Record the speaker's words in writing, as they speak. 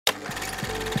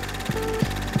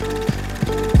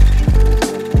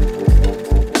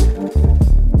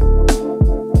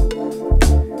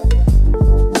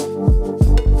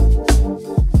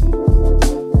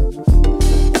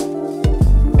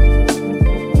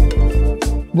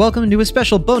Welcome to a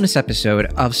special bonus episode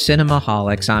of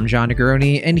Cinemaholics. I'm John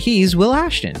Negroni, and he's Will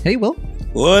Ashton. Hey, Will.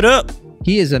 What up?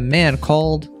 He is a man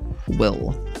called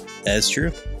Will. That's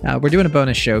true. We're doing a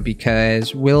bonus show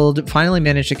because Will finally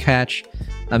managed to catch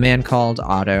a man called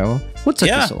Otto. What took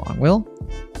you so long, Will?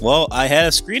 Well, I had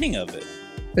a screening of it.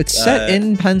 It's set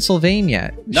in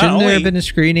Pennsylvania. Shouldn't there have been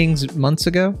screenings months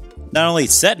ago? Not only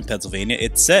set in Pennsylvania,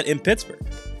 it's set in Pittsburgh.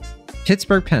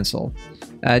 Pittsburgh, Pencil.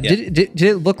 Did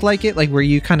it look like it? Like, were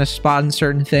you kind of spotting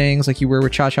certain things like you were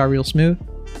with Cha Cha Real Smooth?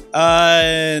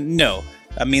 No.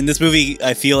 I mean, this movie,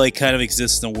 I feel like, kind of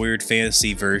exists in a weird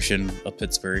fantasy version of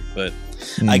Pittsburgh, but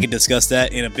I can discuss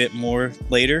that in a bit more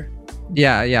later.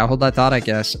 Yeah, hold that thought, I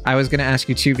guess. I was going to ask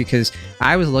you, too, because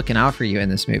I was looking out for you in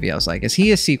this movie. I was like, is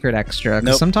he a secret extra?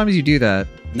 Because sometimes you do that.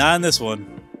 Not in this one.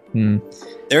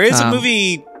 There is a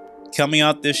movie coming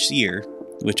out this year,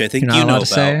 which I think you know about.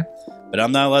 Say? But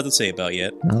I'm not allowed to say about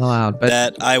yet. Not allowed. But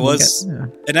that I was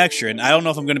an extra, and I don't know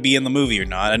if I'm going to be in the movie or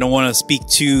not. I don't want to speak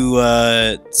too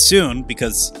soon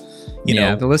because, you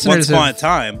know, the listeners once upon a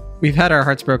time. We've had our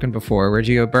hearts broken before. Where'd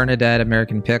you go? Bernadette,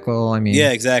 American Pickle? I mean...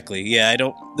 Yeah, exactly. Yeah,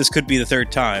 this could be the third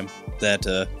time that...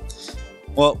 that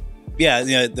would be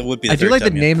the third time. I do like the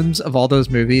names of all those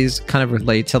movies kind of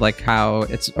relate to like how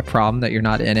it's a problem that you're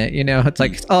not in it, you know? It's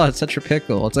like, oh, it's such a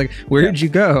pickle. It's like, where did you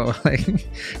go? Like,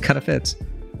 kind of fits.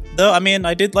 Though, I mean,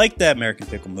 I did like that American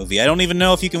Pickle movie. I don't even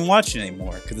know if you can watch it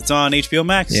anymore because it's on HBO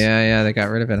Max. Yeah, they got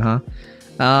rid of it, huh?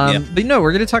 But no,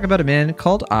 we're going to talk about a man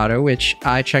called Otto, which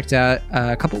I checked out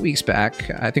a couple weeks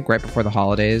back. I think right before the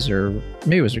holidays, or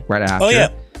maybe it was right after. Oh yeah,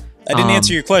 I didn't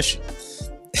answer your question.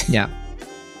 Yeah.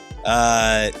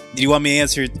 Do you want me to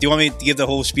answer? Do you want me to give the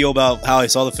whole spiel about how I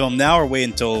saw the film now, or wait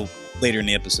until later in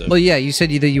the episode? Well, yeah, you said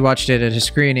that you watched it at a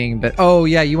screening, but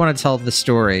you want to tell the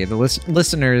story. The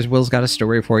listeners, Will's got a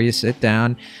story for you. Sit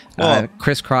down.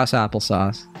 Crisscross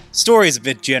applesauce. Story is a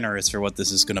bit generous for what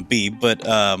this is going to be, but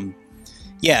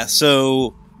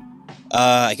so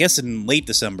I guess in late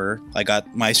December, I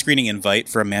got my screening invite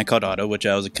for A Man Called Otto, which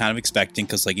I was kind of expecting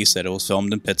because, like you said, it was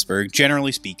filmed in Pittsburgh.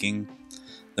 Generally speaking,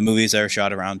 the movies that are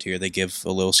shot around here, they give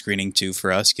a little screening to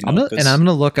for us. You know, and I'm going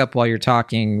to look up while you're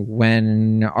talking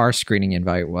when our screening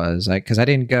invite was, because I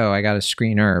didn't go. I got a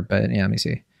screener, but yeah, let me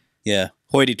see. Yeah,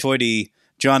 hoity-toity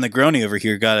John Negroni over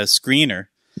here got a screener.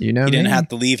 You know, he didn't have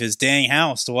to leave his dang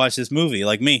house to watch this movie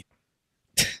like me.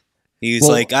 He's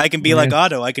like, I can be like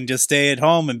Otto. I can just stay at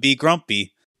home and be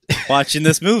grumpy watching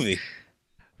this movie.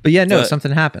 But yeah, no,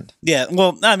 something happened. Yeah,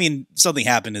 well, I mean, something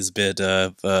happened is a bit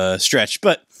of a stretch,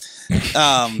 but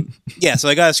so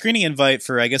I got a screening invite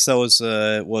for, I guess that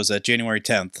was January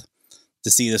 10th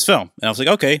to see this film, and I was like,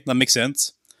 okay, that makes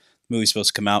sense. The movie's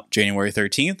supposed to come out January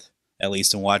 13th, at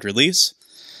least in wide release.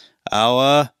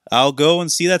 I'll go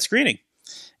and see that screening.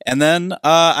 And then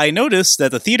I noticed that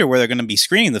the theater where they're going to be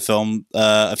screening the film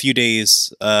a few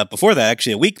days before that,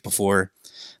 actually a week before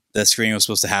the screening was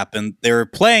supposed to happen, they were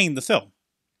playing the film.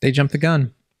 They jumped the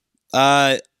gun.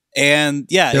 And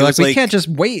yeah, they're like, we can't just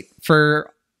wait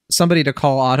for somebody to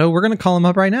call Otto. We're going to call him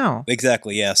up right now.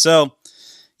 Exactly, yeah. So,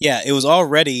 yeah, it was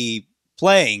already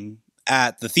playing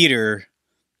at the theater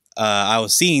I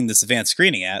was seeing this advanced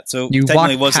scrinto at. So you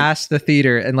walked past the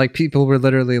theater and like people were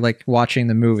literally like watching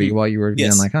the movie while you were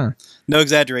being like, huh? No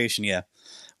exaggeration, yeah.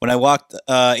 When I walked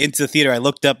into the theater, I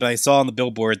looked up and I saw on the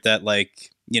billboard that, like,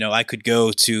 you know, I could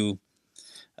go to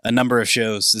a number of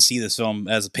shows to see this film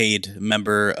as a paid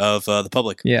member of the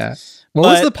public. Yeah. What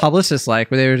was the publicist like?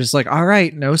 Where they were just like, all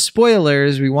right, no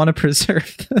spoilers. We want to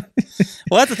preserve them.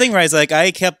 Well, that's the thing, right? Is like,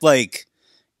 I kept like,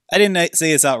 I didn't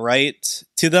say this outright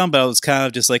to them, but I was kind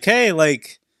of just like, hey,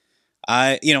 like, when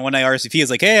I RSVP,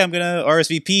 it's like, hey, I'm going to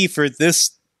RSVP for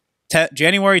this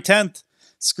January 10th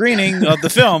screening of the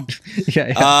film.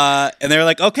 And they're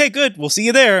like, okay, good. We'll see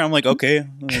you there. I'm like, okay,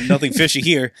 nothing fishy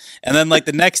here. And then like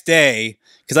the next day,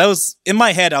 because I was in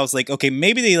my head, I was like, okay,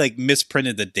 maybe they like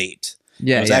misprinted the date.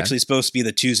 Yeah, it was actually supposed to be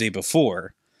the Tuesday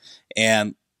before.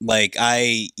 And like,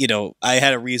 I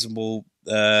had a reasonable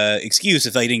excuse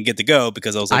if I didn't get to go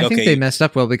because I was like, I think they messed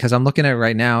up, Will, because I'm looking at it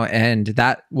right now, and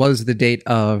that was the date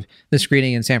of the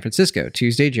screening in San Francisco,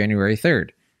 Tuesday, January 3rd.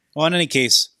 Well, in any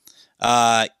case,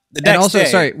 the next and also, day,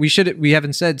 sorry, we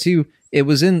haven't said too, it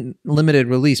was in limited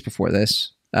release before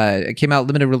this. It came out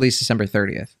limited release December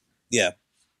 30th. Yeah.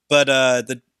 But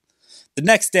the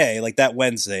next day, like that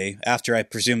Wednesday, after I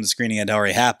presumed the screening had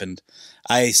already happened,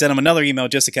 I sent him another email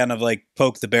just to kind of like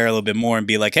poke the bear a little bit more and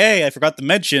be like, hey, I forgot to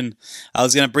mention I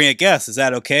was going to bring a guest. Is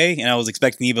that okay? And I was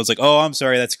expecting the emails like, oh, I'm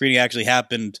sorry, that screening actually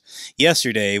happened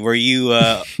yesterday. Were you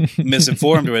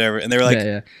misinformed or whatever? And they were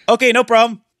like, okay, no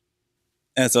problem.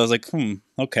 And so I was like,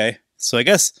 okay. So I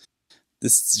guess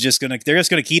this is they're just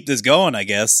gonna keep this going, I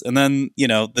guess. And then,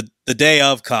 the day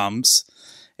of comes,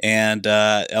 and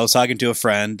I was talking to a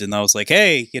friend, and I was like,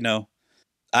 hey,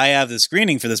 I have this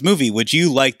screening for this movie. Would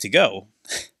you like to go?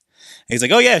 And he's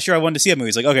like, oh yeah, sure. I wanted to see a movie.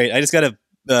 He's like, okay, I just gotta,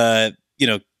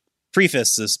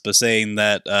 preface this by saying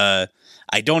that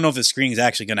I don't know if the screening is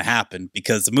actually going to happen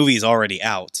because the movie is already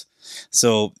out.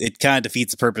 So it kind of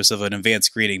defeats the purpose of an advanced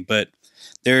screening, but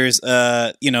there's,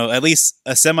 at least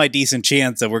a semi-decent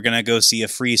chance that we're going to go see a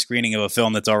free screening of a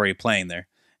film that's already playing there.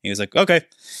 And he was like, okay.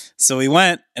 So we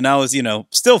went, and I was,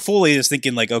 still fully just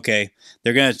thinking like, okay,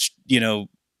 they're going to,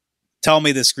 tell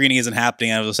me the screening isn't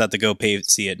happening. I'll just have to go pay to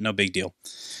see it. No big deal.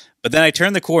 But then I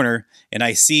turn the corner and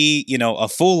I see, a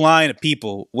full line of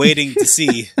people waiting to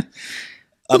see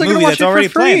a movie that's already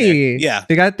playing there. Yeah.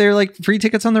 They got their like free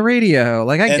tickets on the radio.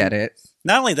 Like, I get it.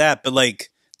 Not only that, but like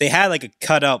they had like a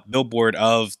cutout billboard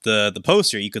of the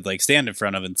poster you could like stand in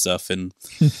front of and stuff. And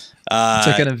it's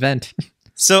like an event.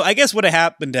 So I guess what it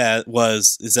happened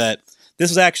is that this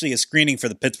was actually a screening for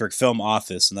the Pittsburgh Film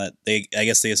Office, and that I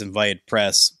guess they just invited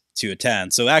press to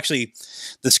attend. So actually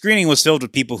the screening was filled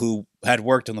with people who had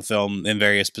worked on the film in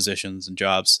various positions and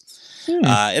jobs. And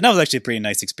that was actually a pretty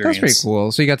nice experience. That's pretty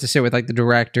cool. So you got to sit with like the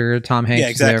director, Tom Hanks. Yeah,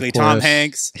 exactly. There, Tom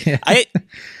Hanks. Yeah. I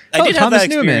did have that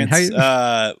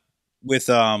experience with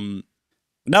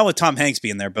not with Tom Hanks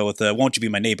being there, but with Won't You Be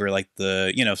My Neighbor, like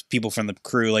the people from the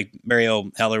crew, like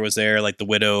Mariel Heller was there, like the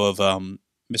widow of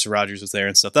Mr. Rogers was there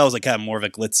and stuff. That was like kind of more of a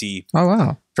glitzy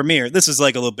premiere. This is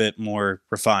like a little bit more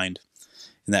refined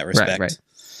in that respect. Right.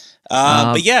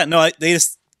 But yeah, no, they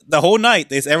just the whole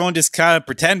night everyone just kind of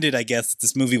pretended, I guess, that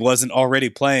this movie wasn't already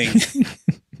playing.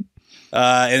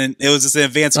 And it was just an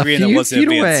advanced screen that wasn't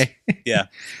advanced. Yeah.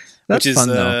 Which is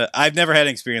fun, I've never had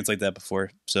an experience like that before.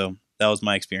 So that was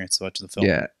my experience watching the film.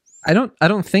 Yeah. I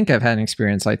don't think I've had an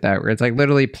experience like that where it's like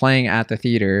literally playing at the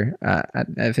theater.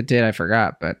 If it did, I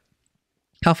forgot, but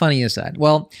how funny is that?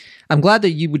 Well, I'm glad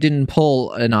that you didn't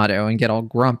pull an auto and get all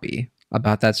grumpy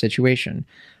about that situation.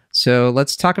 So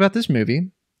let's talk about this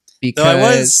movie. Because I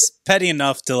was petty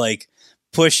enough to like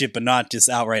push it, but not just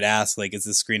outright ask, like, is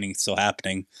this screening still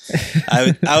happening?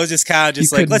 I was just kind of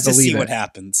just like, let's just see what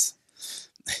happens.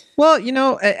 Well,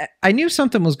 I knew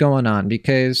something was going on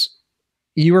because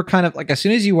you were kind of like, as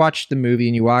soon as you watched the movie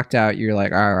and you walked out, you're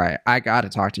like, all right, I got to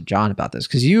talk to John about this.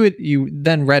 Because you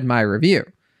then read my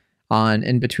review on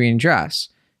In Between Dress.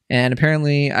 And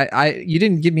apparently you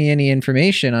didn't give me any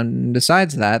information on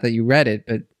besides that you read it,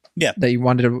 but yeah, that you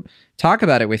wanted to talk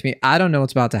about it with me. I don't know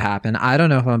what's about to happen. I don't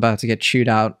know if I'm about to get chewed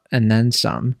out and then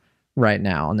some right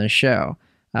now on this show.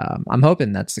 I'm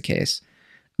hoping that's the case.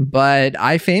 But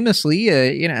I famously,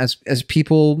 as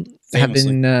people have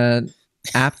been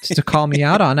apt to call me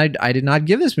out on, I did not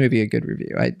give this movie a good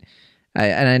review.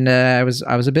 I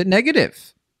was a bit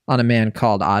negative on A Man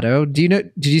Called Otto.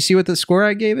 Did you see what the score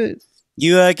I gave it?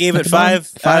 You gave it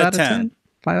 5 out of 10.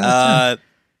 5 out of 10.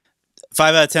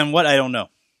 5 out of 10. What? I don't know.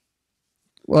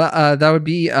 Well, that would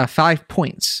be 5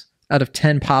 points out of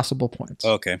 10 possible points.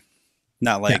 Okay.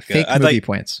 Not like fake movie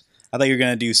points. I thought you were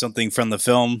going to do something from the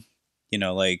film,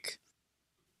 like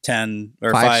 10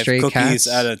 or 5 cookies cats,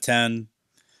 out of 10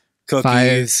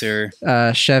 cookies 5,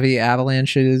 or Chevy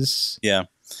Avalanches. Yeah.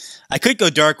 I could go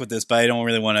dark with this, but I don't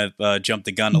really want to jump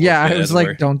the gun a little bit. Yeah, I was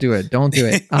like, don't do it. Don't do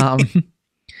it.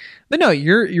 But no,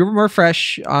 you're more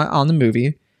fresh on the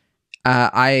movie.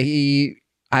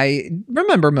 I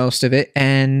remember most of it,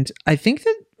 and I think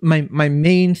that my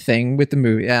main thing with the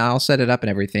movie, and I'll set it up and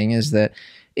everything, is that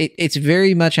it's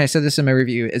very much, I said this in my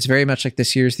review, it's very much like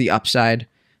this year's The Upside.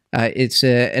 It's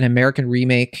an American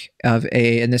remake of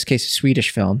in this case, a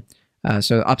Swedish film.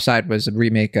 So Upside was a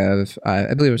remake of,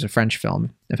 I believe it was a French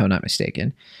film, if I'm not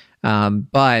mistaken.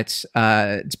 But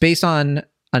it's based on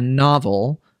a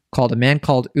novel called A Man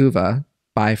Called Ove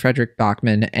by Fredrik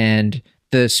Backman, and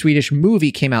the Swedish movie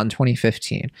came out in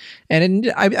 2015.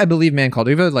 And I believe Man Called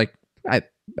Ove, like, I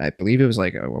believe it was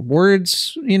like a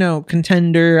awards,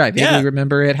 contender. I vaguely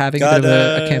remember it having a bit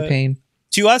of a campaign.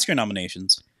 2 Oscar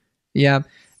nominations. Yeah.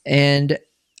 And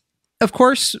of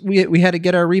course, we had to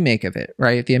get our remake of it,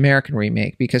 right? The American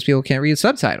remake, because people can't read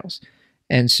subtitles.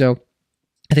 And so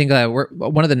I think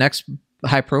one of the next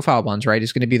high profile ones, right,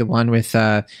 is going to be the one with,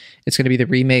 it's going to be the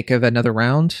remake of Another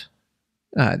Round.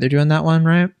 They're doing that one,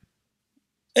 right?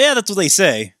 Yeah, that's what they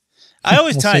say. I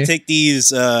always try to take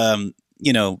these,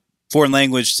 foreign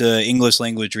language to English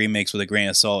language remakes with a grain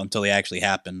of salt until they actually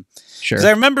happen. Sure. Because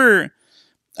I remember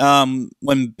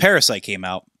when Parasite came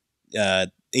out,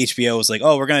 HBO was like,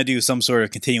 oh, we're going to do some sort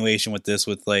of continuation with this,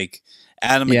 with like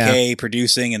Adam McKay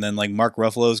producing, and then like Mark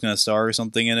Ruffalo is going to star or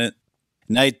something in it.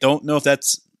 And I don't know if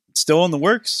that's still in the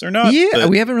works or not? Yeah, but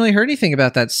we haven't really heard anything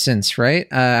about that since, right?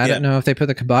 I Yeah. don't know if they put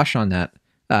the kibosh on that.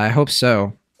 I hope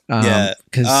so. Yeah.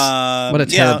 Because what a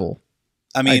terrible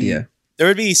I mean, idea. there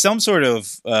would be some sort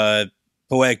of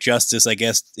poetic justice, I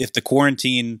guess, if the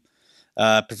quarantine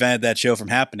prevented that show from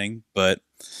happening. But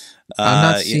I'm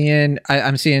not seeing.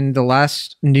 I'm seeing the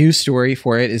last news story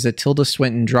for it is that Tilda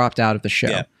Swinton dropped out of the show.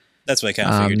 Yeah, that's what I kind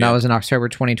of figured. That was in October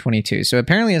 2022. So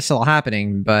apparently it's still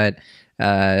happening, but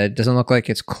it doesn't look like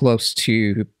it's close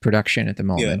to production at the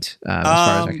moment, as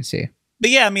far as I can see. But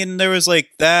yeah, I mean, there was like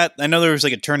that. I know there was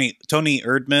like a Tony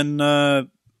Erdmann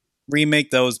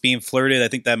remake that was being flirted. I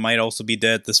think that might also be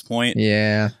dead at this point.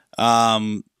 Yeah.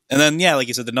 And then, yeah, like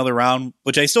you said, another round,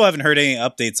 which I still haven't heard any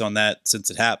updates on that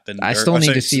since it happened. I still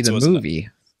need to see the movie.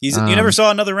 You never saw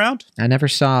Another Round? I never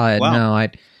saw it. Wow. No,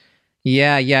 I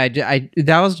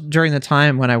that was during the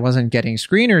time when I wasn't getting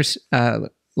screeners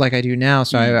like I do now.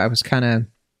 So I was kind of,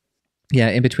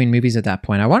 in between movies at that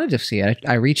point. I wanted to see it.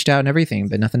 I reached out and everything,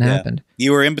 but nothing happened.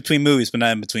 You were in between movies, but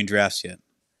not in between drafts yet.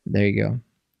 There you go.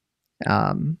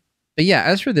 But yeah,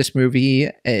 as for this movie,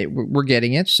 we're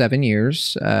getting it 7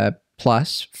 years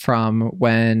plus from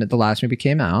when the last movie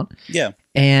came out. Yeah.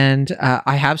 And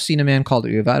I have seen A Man Called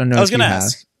Ove. I don't know I was if going to you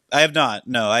ask. have. I have not.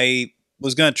 No, I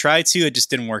was going to try to. It just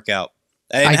didn't work out.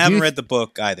 I haven't read the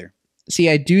book either. See,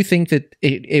 I do think that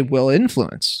it will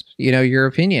influence, your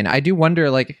opinion. I do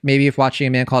wonder, like, maybe if watching A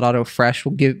Man Called Otto fresh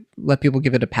will let people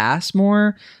give it a pass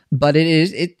more. But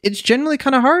it's generally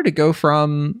kind of hard to go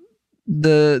from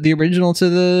the original to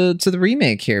the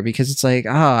remake here, because it's like,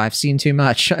 I've seen too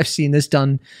much. I've seen this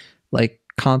done like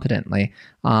competently.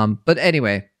 But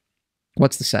anyway,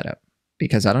 what's the setup?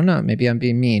 Because I don't know, maybe I'm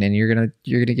being mean, and you're gonna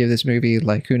give this movie,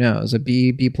 like, who knows, a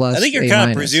B plus. I think you're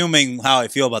kind of presuming how I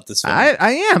feel about this film.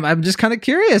 I am. I'm just kind of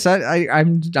curious. I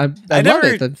love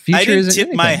it. The future I didn't isn't tip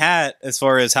anything. my hat as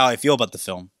far as how I feel about the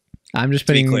film. I'm just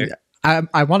putting. clear.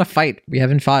 I want to fight. We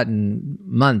haven't fought in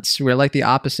months. We're like the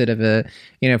opposite of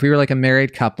if we were like a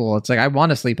married couple, it's like, I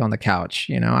want to sleep on the couch.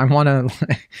 I want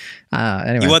to.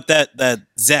 Anyway, You want that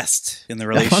zest in the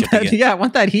relationship. I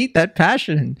want that heat, that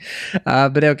passion.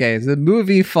 But okay, the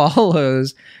movie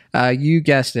follows. You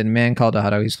guessed it, A Man Called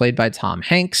Otto. He's played by Tom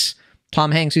Hanks.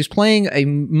 Tom Hanks, who's playing a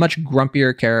much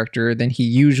grumpier character than he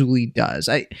usually does.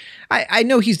 I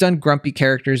know he's done grumpy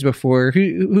characters before.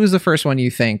 Who's the first one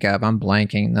you think of? I'm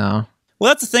blanking though. Well,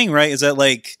 that's the thing, right? Is that,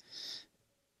 like,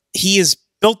 he has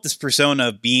built this persona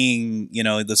of being,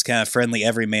 this kind of friendly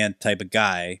everyman type of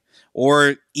guy,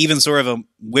 or even sort of a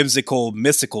whimsical,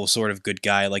 mystical sort of good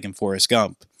guy, like in Forrest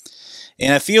Gump.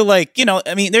 And I feel like,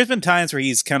 there's been times where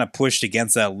he's kind of pushed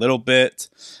against that a little bit,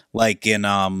 like in,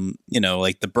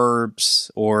 like The Burbs,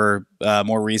 or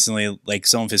more recently, like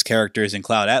some of his characters in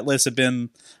Cloud Atlas have been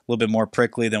a little bit more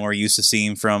prickly than we're used to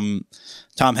seeing from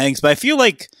Tom Hanks. But I feel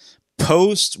like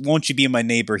post Won't You Be My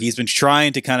Neighbor, he's been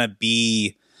trying to kind of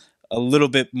be a little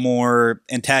bit more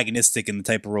antagonistic in the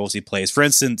type of roles he plays. For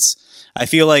instance, I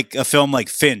feel like a film like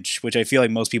Finch, which I feel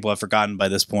like most people have forgotten by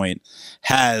this point,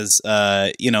 has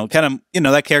that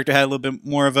character had a little bit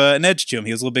more of an edge to him.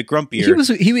 He was a little bit grumpier.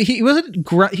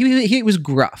 He was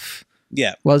gruff.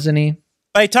 Yeah, wasn't he?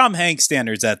 By Tom Hanks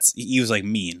standards, he was like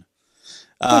mean.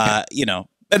 Okay.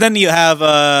 And then you have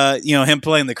him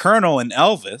playing the Colonel in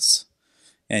Elvis.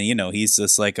 And, he's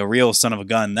just like a real son of a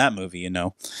gun in that movie, And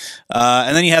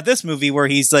then you have this movie where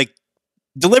he's like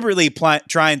deliberately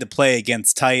trying to play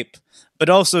against type, but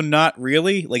also not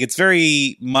really. Like, it's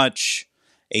very much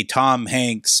a Tom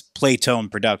Hanks Playtone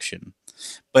production.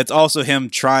 But it's also him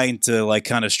trying to, like,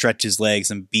 kind of stretch his legs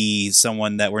and be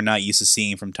someone that we're not used to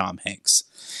seeing from Tom Hanks.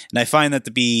 And I find that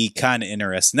to be kind of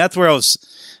interesting. That's where I was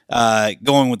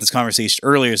going with this conversation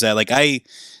earlier, is that, like, I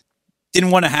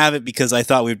didn't want to have it because I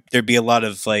thought there'd be a lot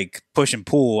of, like, push and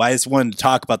pull. I just wanted to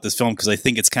talk about this film because I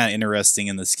think it's kind of interesting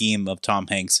in the scheme of Tom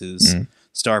Hanks's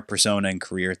star persona and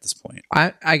career at this point.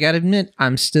 I gotta admit,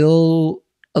 I'm still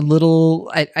a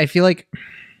little. I feel like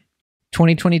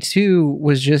 2022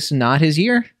 was just not his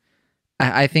year.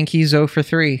 I think he's 0 for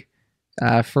 3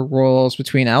 for roles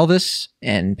between Elvis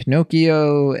and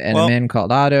Pinocchio and A Man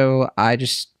Called Otto. I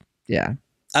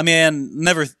mean,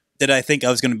 never did I think I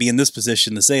was going to be in this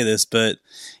position to say this, but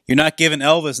you're not giving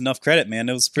Elvis enough credit, man.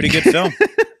 It was a pretty good film.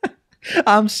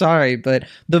 I'm sorry, but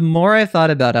the more I thought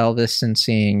about Elvis since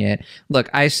seeing it, look,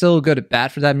 I still go to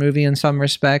bat for that movie in some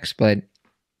respects, but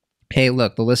hey,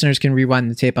 look, the listeners can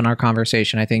rewind the tape on our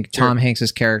conversation. I think Tom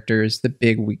Hanks's character is the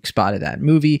big weak spot of that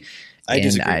movie. I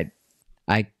disagree.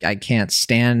 I can't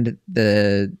stand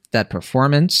that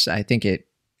performance. I think it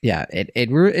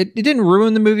didn't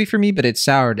ruin the movie for me, but it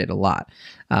soured it a lot.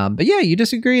 But yeah, you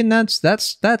disagree, and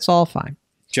that's all fine.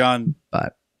 John,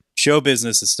 but Show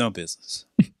business is no business.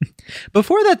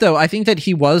 Before that, though, I think that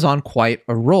he was on quite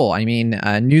a roll. I mean,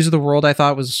 News of the World, I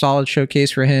thought, was a solid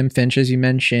showcase for him. Finch, as you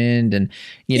mentioned, and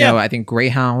you know, I think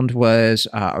Greyhound was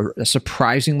a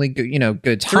surprisingly good,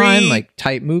 good time, like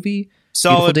tight movie.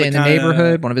 Solid Beautiful Day in the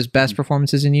Neighborhood, one of his best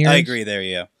performances in years. I agree there.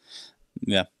 Yeah.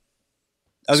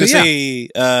 I was gonna say,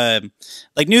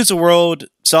 like News of the World,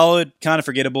 solid, kind of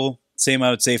forgettable. Same,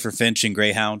 I would say for Finch and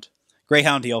Greyhound.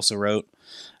 Greyhound, he also wrote.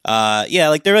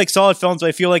 Like they're like solid films, but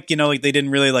I feel like like they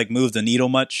didn't really like move the needle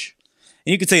much.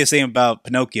 And you could say the same about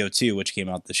Pinocchio too, which came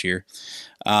out this year.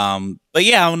 But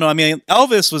yeah, I don't know. I mean,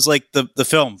 Elvis was like the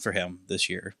film for him this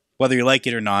year, whether you like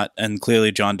it or not. And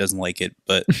clearly, John doesn't like it,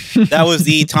 but that was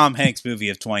the Tom Hanks movie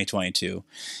of 2022.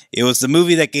 It was the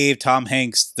movie that gave Tom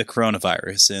Hanks the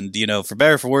coronavirus, and for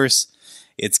better or for worse,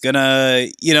 it's gonna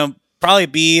probably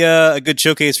be a good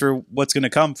showcase for what's going to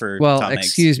come for Tom Hanks.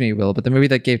 Excuse me, Will, but the movie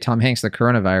that gave Tom Hanks the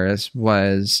coronavirus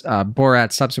was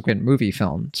Borat's subsequent movie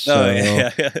film. So,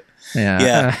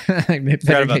 yeah.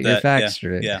 Better get your facts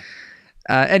straight. Yeah.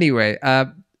 Anyway,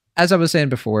 as I was saying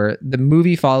before, the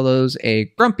movie follows a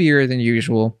grumpier than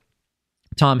usual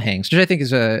Tom Hanks, which I think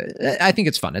I think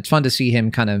it's fun. It's fun to see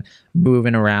him kind of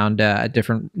moving around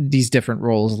these different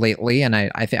roles lately, and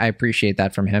I appreciate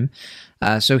that from him.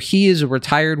 So he is a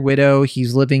retired widow.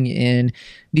 He's living in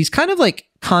these kind of like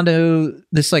condo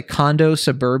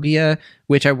suburbia,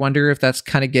 which I wonder if that's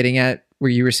kind of getting at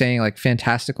where you were saying like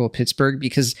fantastical Pittsburgh,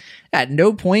 because at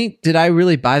no point did I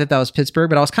really buy that was Pittsburgh,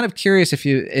 but I was kind of curious if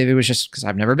it was just because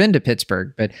I've never been to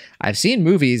Pittsburgh, but I've seen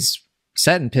movies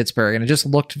set in Pittsburgh and it just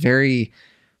looked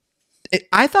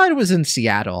I thought it was in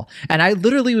Seattle, and I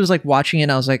literally was like watching it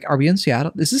and I was like, are we in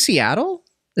Seattle? Is this Seattle?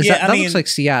 That looks like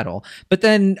Seattle. But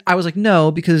then I was like,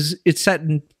 no, because it's set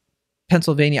in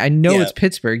Pennsylvania. I know it's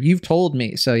Pittsburgh. You've told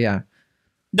me. So yeah.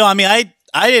 No, I mean,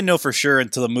 I didn't know for sure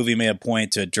until the movie made a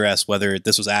point to address whether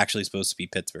this was actually supposed to be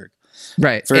Pittsburgh.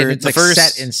 Right. For and it's the like first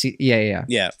set in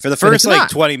Yeah. For the first like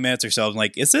 20 minutes or so, I'm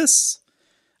like, is this?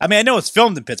 I mean, I know it's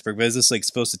filmed in Pittsburgh, but is this like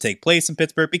supposed to take place in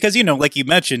Pittsburgh? Because like you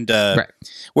mentioned,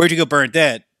 Where'd You Go,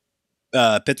 Bernadette?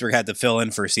 Pittsburgh had to fill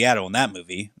in for Seattle in that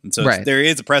movie, and so there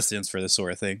is a precedence for this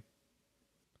sort of thing.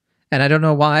 And I don't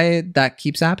know why that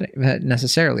keeps happening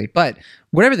necessarily, but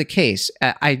whatever the case,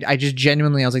 I just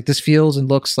genuinely, I was like, this feels and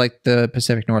looks like the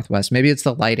Pacific Northwest. Maybe it's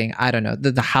the lighting. I don't know.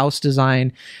 The house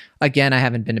design, again, I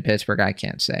haven't been to Pittsburgh. I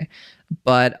can't say.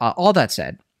 But all that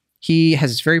said, he has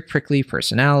this very prickly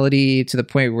personality to the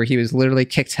point where he was literally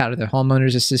kicked out of the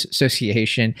homeowners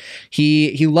association.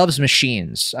 He loves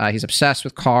machines. He's obsessed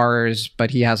with cars,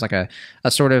 but he has like a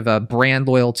sort of a brand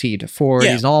loyalty to Ford.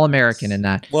 He's an all-American in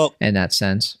that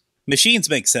sense. Machines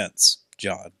make sense,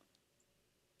 John.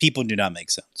 People do not make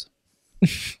sense.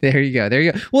 There you go.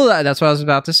 Well, that's what I was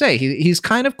about to say. He's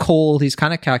kind of cold. He's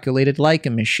kind of calculated like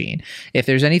a machine. If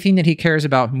there's anything that he cares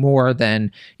about more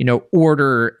than,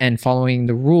 order and following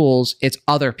the rules, it's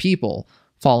other people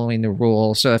following the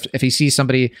rules. So if he sees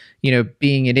somebody,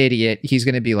 being an idiot, he's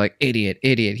going to be like, idiot,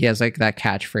 idiot. He has like that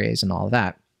catchphrase and all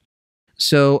that.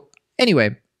 So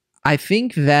anyway, I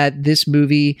think that this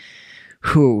movie,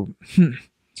 you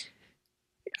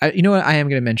know what? I am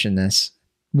going to mention this.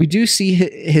 We do see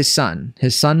his son.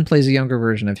 His son plays a younger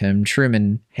version of him,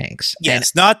 Truman Hanks.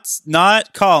 Yes,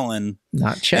 not Colin.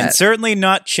 Not Chet. And certainly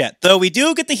not Chet. Though we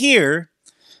do get to hear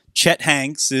Chet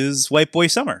Hanks' White Boy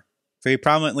Summer very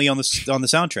prominently on the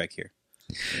soundtrack here.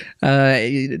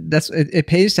 It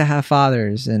pays to have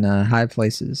fathers in high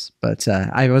places. But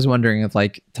I was wondering if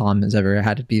like Tom has ever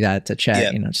had to be that to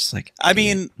Chet. Just like I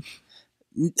mean.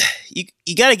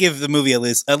 You got to give the movie at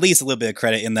least a little bit of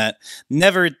credit in that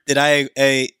never did I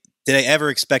ever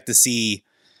expect to see,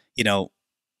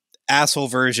 asshole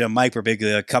version of Mike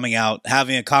Birbiglia coming out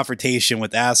having a confrontation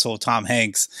with asshole Tom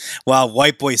Hanks while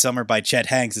White Boy Summer by Chet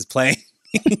Hanks is playing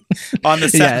on the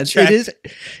soundtrack.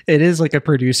 It is like a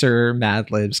producer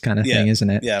Mad Libs kind of thing, isn't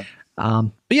it? Yeah.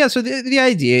 But yeah, so the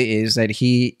idea is that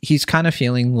he's kind of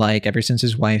feeling like ever since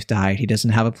his wife died, he doesn't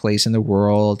have a place in the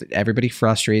world. Everybody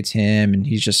frustrates him, and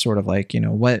he's just sort of like,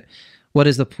 what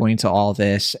is the point to all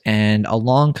this? And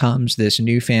along comes this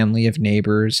new family of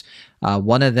neighbors.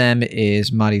 One of them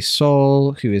is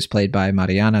Marisol, who is played by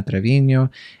Mariana Trevino,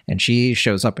 and she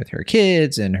shows up with her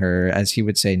kids and her, as he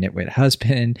would say, nitwit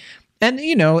husband. And,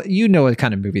 what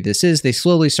kind of movie this is. They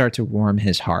slowly start to warm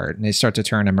his heart and they start to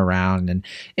turn him around. And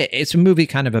it's a movie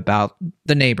kind of about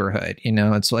the neighborhood.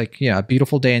 It's like, a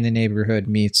beautiful day in the neighborhood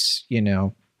meets,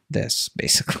 this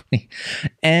basically.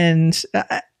 And,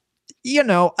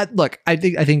 look, I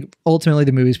think ultimately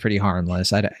the movie's pretty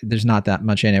harmless. There's not that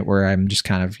much in it where I'm just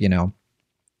kind of,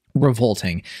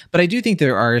 revolting. But I do think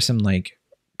there are some like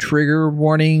trigger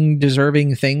warning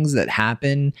deserving things that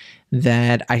happen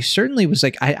that I certainly was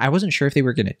like, I wasn't sure if they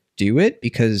were going to do it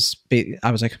because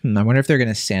I was like, I wonder if they're going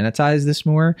to sanitize this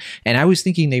more. And I was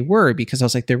thinking they were, because I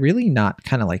was like, they're really not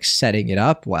kind of like setting it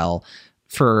up well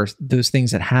for those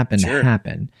things that happen to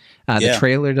happen. The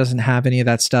trailer doesn't have any of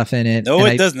that stuff in it. No,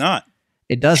 it does not.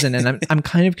 It doesn't, and I'm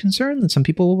kind of concerned that some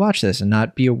people will watch this and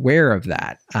not be aware of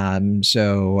that.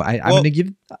 So I'm going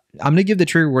to give the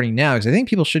trigger warning now, because I think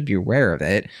people should be aware of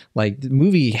it. Like, the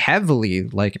movie heavily,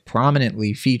 like,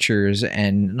 prominently features,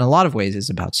 and in a lot of ways, is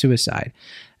about suicide.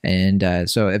 And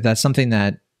so if that's something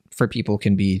that for people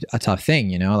can be a tough thing,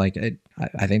 you know, like,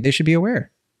 I think they should be aware.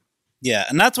 Yeah,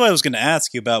 and that's what I was going to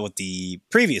ask you about with the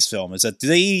previous film. Is that, do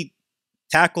they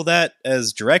tackle that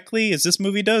as directly as this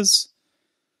movie does?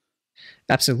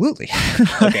 Absolutely.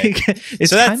 Okay.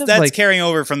 So that's like, carrying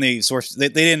over from the source. They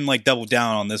didn't like double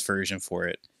down on this version for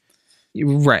it.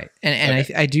 Right. And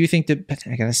okay. I do think that, but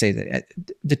I gotta say that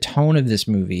the tone of this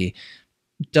movie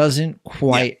doesn't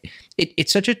quite,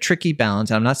 it's such a tricky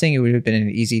balance. I'm not saying it would have been an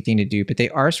easy thing to do, but they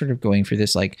are sort of going for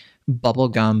this like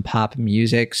bubblegum pop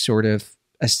music sort of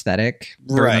aesthetic,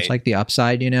 very much like The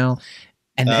Upside, you know?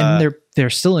 And then they're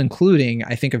still including,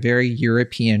 I think, a very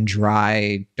European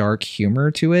dry, dark humor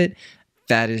to it.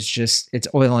 That is just, it's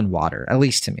oil and water, at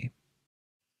least to me.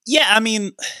 Yeah, I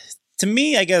mean, to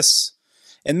me, I guess,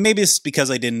 and maybe it's because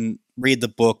I didn't read the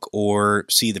book or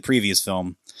see the previous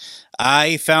film,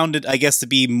 I found it, I guess, to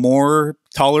be more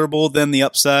tolerable than The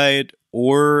Upside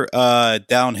or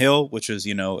Downhill, which was,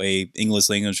 you know, a English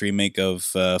language remake of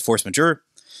Force Majeure.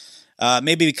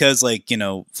 Maybe because, like, you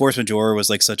know, Force Majeure was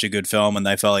like such a good film, and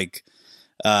I felt like,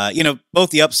 you know, both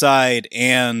The Upside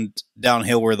and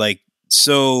Downhill were like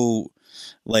so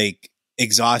like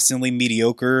exhaustingly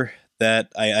mediocre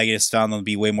that I just found them to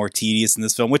be way more tedious in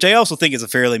this film, which I also think is a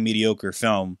fairly mediocre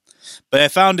film. But I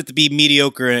found it to be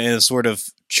mediocre in a sort of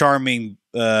charming,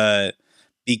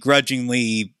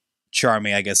 begrudgingly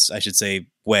charming, I guess I should say,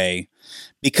 way.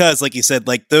 Because, like you said,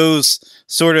 like those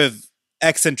sort of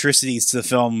eccentricities to the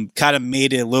film kind of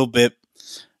made it a little bit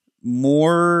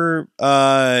more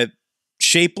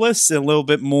shapeless and a little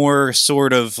bit more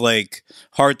sort of like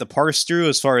hard to parse through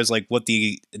as far as like what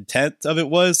the intent of it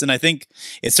was. And I think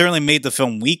it certainly made the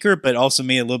film weaker, but also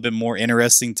made it a little bit more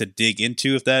interesting to dig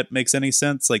into, if that makes any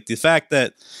sense. Like the fact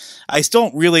that I still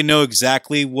don't really know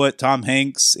exactly what Tom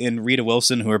Hanks and Rita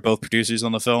Wilson, who are both producers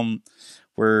on the film,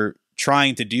 were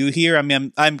trying to do here. I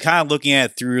mean, I'm kind of looking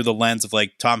at it through the lens of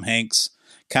like Tom Hanks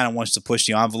kind of wants to push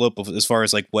the envelope as far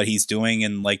as like what he's doing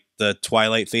in like the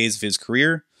twilight phase of his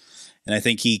career. And I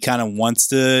think he kind of wants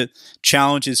to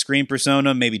challenge his screen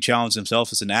persona, maybe challenge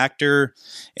himself as an actor,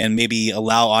 and maybe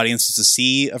allow audiences to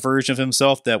see a version of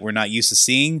himself that we're not used to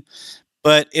seeing.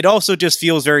 But it also just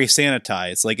feels very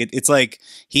sanitized. Like it's like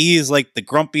he is like the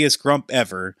grumpiest grump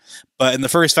ever. But in the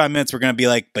first 5 minutes, we're going to be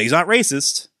like, but he's not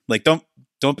racist. Like, don't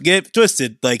get it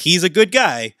twisted. Like, he's a good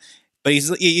guy. But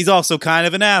he's also kind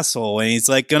of an asshole, and he's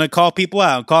like gonna call people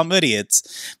out and call them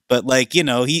idiots. But like, you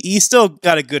know, he's still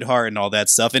got a good heart and all that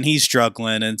stuff, and he's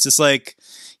struggling. And it's just like,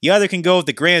 you either can go with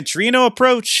the Gran Torino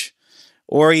approach,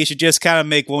 or you should just kind of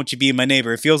make "Won't You Be My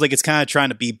Neighbor." It feels like it's kind of trying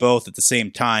to be both at the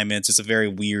same time, and it's just a very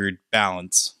weird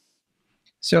balance.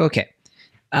 So okay,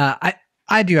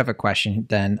 I do have a question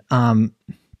then,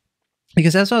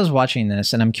 because as I was watching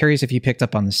this, and I'm curious if you picked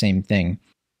up on the same thing.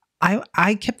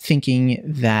 I kept thinking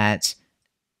that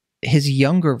his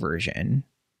younger version,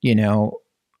 you know,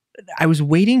 I was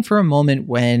waiting for a moment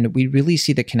when we really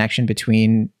see the connection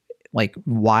between like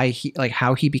why he, like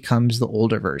how he becomes the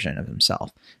older version of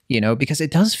himself, you know, because it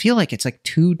does feel like it's like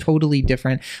two totally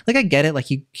different, like I get it, like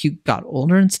he got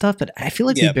older and stuff, but I feel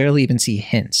like we barely even see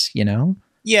hints, you know?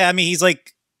 Yeah. I mean, he's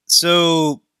like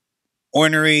so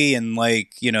ornery and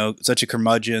like, you know, such a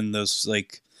curmudgeon, those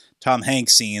like Tom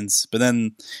Hanks scenes, but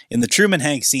then in the Truman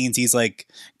Hanks scenes, he's like,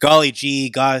 golly gee,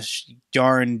 gosh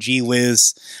darn, gee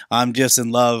whiz, I'm just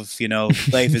in love, you know,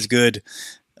 life is good,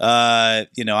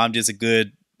 you know, I'm just a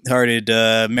good-hearted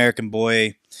American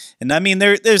boy. And I mean,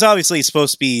 there's obviously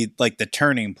supposed to be like the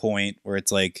turning point where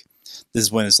it's like, this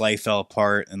is when his life fell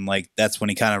apart, and like that's when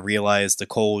he kind of realized the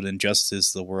cold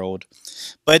injustice of the world.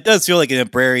 But it does feel like a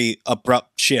very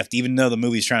abrupt shift, even though the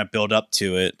movie's trying to build up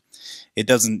to it. It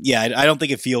doesn't. Yeah, I don't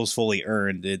think it feels fully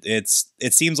earned. It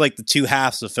seems like the two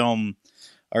halves of the film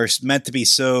are meant to be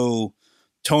so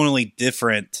tonally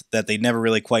different that they never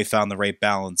really quite found the right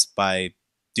balance by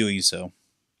doing so.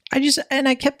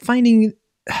 I kept finding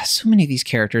so many of these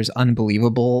characters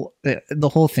unbelievable. The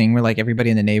whole thing where like everybody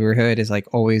in the neighborhood is like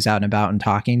always out and about and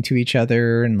talking to each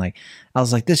other, and like I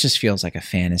was like, this just feels like a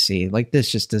fantasy. Like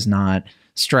this just does not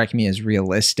strike me as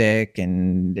realistic,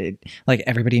 and like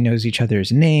everybody knows each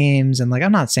other's names, and like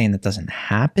I'm not saying that doesn't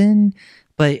happen,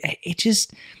 but it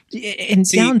just and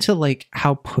down to like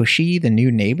how pushy the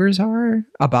new neighbors are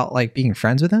about like being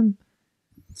friends with them.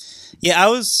 Yeah, I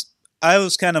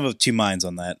was kind of two minds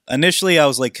on that. Initially, I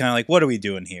was like, kind of like, what are we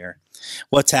doing here?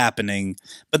 What's happening?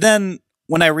 But then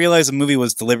when I realized the movie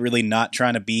was deliberately not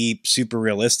trying to be super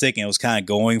realistic and it was kind of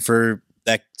going for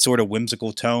that sort of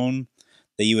whimsical tone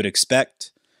that you would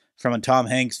expect from a Tom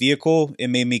Hanks vehicle, it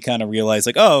made me kind of realize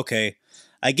like, oh, okay,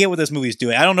 I get what this movie's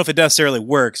doing. I don't know if it necessarily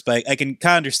works, but I can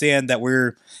kind of understand that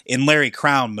we're in Larry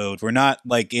Crown mode. We're not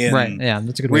like in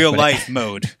that's a good real life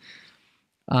mode.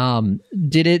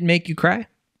 Did it make you cry?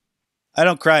 I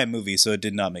don't cry in movies, so it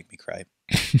did not make me cry.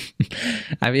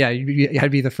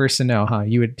 I'd be the first to know, huh?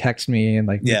 You would text me and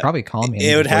like you'd probably call me.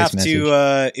 It would have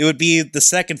to. It would be the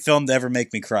second film to ever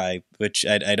make me cry, which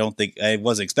I don't think I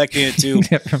was expecting it to.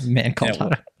 Man called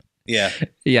Otto. Yeah,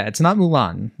 yeah. It's not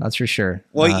Mulan, that's for sure.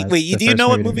 Well, wait. Do you know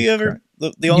what movie ever? The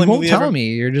only you won't movie tell ever?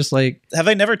 me. You're just like. Have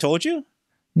I never told you?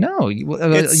 No,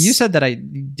 you said that I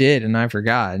did, and I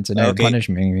forgot, and so now you're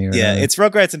punishing me. Yeah, it's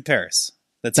Rugrats in Paris.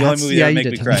 That's the only movie that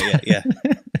made me cry. Yeah.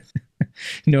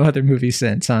 No other movie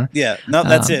since, huh? Yeah, no,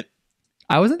 that's it.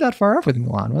 I wasn't that far off with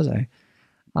Mulan, was I?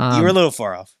 You were a little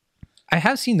far off. I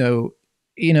have seen though,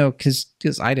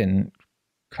 because I didn't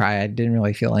cry. I didn't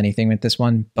really feel anything with this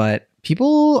one, but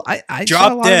people, I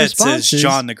saw a lot of responses. Says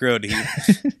John Negrodi.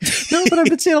 No, but I've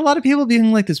been seeing a lot of people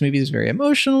being like, "This movie is very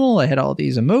emotional. I had all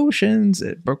these emotions.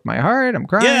 It broke my heart. I'm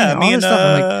crying." Yeah, all this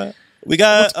stuff. I'm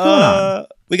like,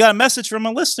 we got a message from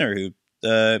a listener who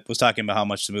was talking about how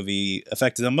much the movie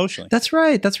affected them emotionally. That's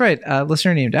right.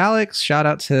 Listener named Alex. Shout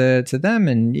out to them,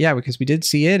 and yeah, because we did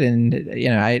see it, and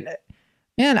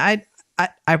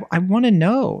I want to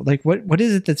know like what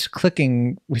is it that's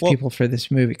clicking with people for this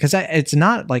movie? Because it's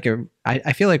not like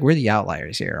I feel like we're the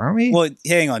outliers here, aren't we? Well,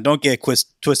 hang on, don't get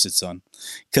twisted, son,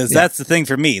 because that's the thing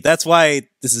for me. That's why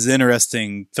this is an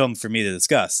interesting film for me to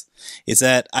discuss. Is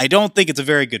that I don't think it's a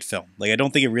very good film. Like I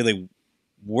don't think it really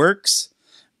works.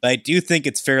 But I do think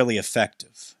it's fairly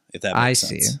effective, if that makes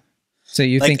sense. I see. So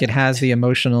you think it has the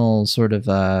emotional sort of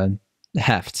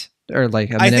heft or like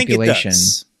a manipulation? I think it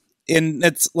does. And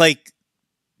it's like,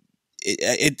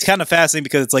 it's kind of fascinating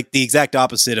because it's like the exact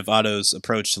opposite of Otto's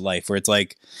approach to life, where it's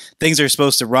like things are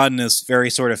supposed to run in this very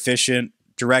sort of efficient,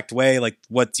 direct way, like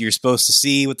what you're supposed to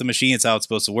see with the machine. It's how it's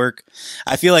supposed to work.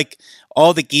 I feel like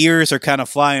all the gears are kind of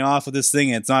flying off of this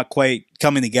thing and it's not quite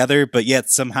coming together, but yet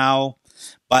somehow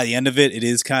by the end of it, it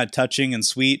is kind of touching and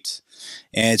sweet.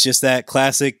 And it's just that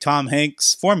classic Tom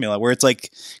Hanks formula where it's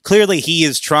like, clearly he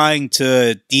is trying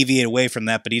to deviate away from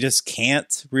that, but he just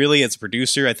can't really as a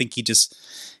producer. I think he just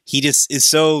is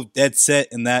so dead set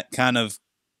in that kind of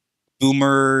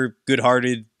boomer,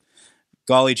 good-hearted,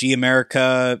 golly gee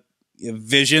America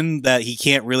vision that he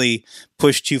can't really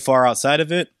push too far outside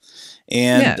of it.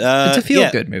 And it's a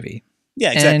feel-good movie.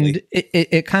 Yeah, exactly. And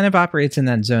it kind of operates in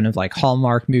that zone of like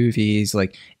Hallmark movies.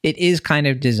 Like it is kind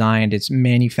of designed, it's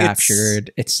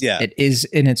manufactured. It is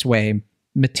in its way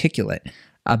meticulous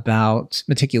about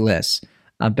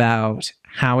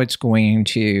how it's going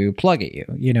to plug at you.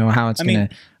 You know, how it's going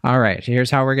to, all right,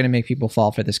 here's how we're going to make people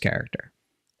fall for this character.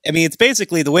 I mean, it's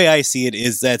basically, the way I see it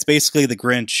is that it's basically The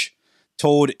Grinch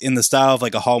told in the style of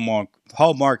like a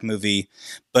Hallmark movie,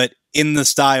 but in the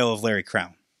style of Larry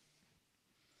Crown.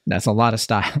 That's a lot of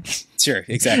styles. Sure,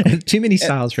 exactly. Too many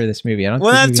styles for this movie. Well,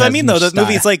 that's what I mean, though. The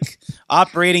movie's like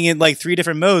operating in like 3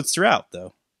 different modes throughout,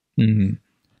 though. Mm-hmm.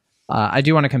 I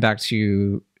do want to come back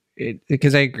to it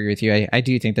because I agree with you. I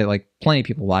do think that like plenty of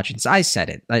people watching this. I said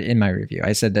it in my review.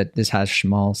 I said that this has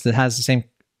schmaltz, that has the same,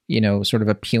 sort of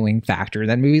appealing factor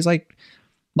that movies like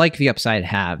The Upside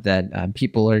have, that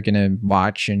people are going to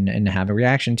watch and have a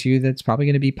reaction to that's probably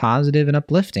going to be positive and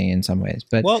uplifting in some ways.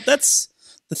 But that's.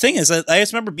 The thing is, I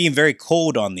just remember being very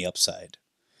cold on The Upside.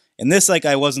 And this, like,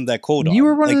 I wasn't that cold on. You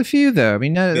were one of the few, though. I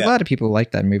mean, a lot of people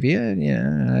like that movie.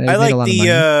 I like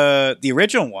the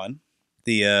original one.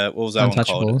 What was that one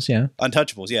called? Untouchables, yeah.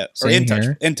 Untouchables, yeah. Same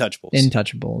or Intouchables.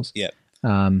 Intouchables. Yeah.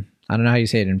 I don't know how you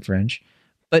say it in French.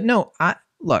 But no, I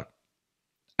got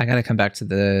to come back to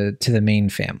the main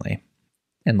family.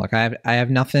 And look, I have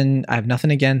nothing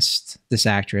against this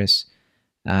actress,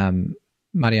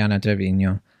 Mariana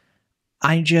Trevino.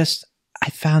 I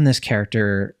found this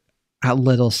character a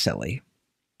little silly.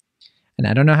 And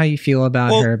I don't know how you feel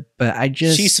about her, but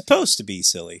she's supposed to be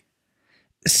silly.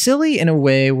 silly in a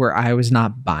way where I was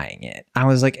not buying it. I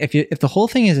was like, if the whole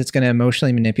thing is it's going to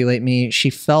emotionally manipulate me, she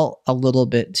felt a little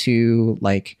bit too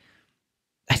like,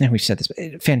 I know we've said this,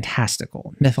 but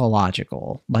fantastical,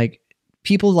 mythological. Like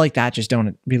people like that just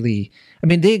don't really. I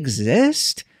mean, they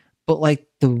exist, but like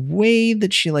the way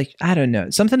that she like, I don't know,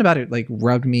 something about it like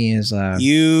rubbed me as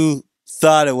you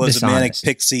thought it was dishonest. a manic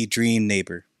pixie dream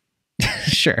neighbor.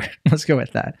 Sure, let's go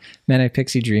with that. Manic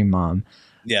pixie dream mom.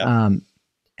 Yeah.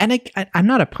 And I'm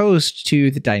not opposed to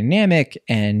the dynamic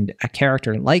and a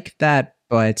character like that,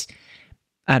 but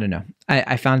I don't know.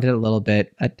 I found it a little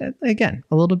bit, again,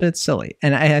 a little bit silly.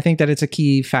 And I think that it's a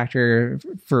key factor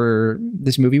for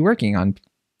this movie working on,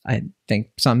 I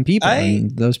think, some people,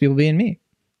 and those people being me.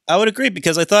 I would agree,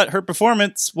 because I thought her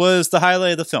performance was the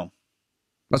highlight of the film.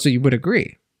 So you would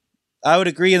agree? I would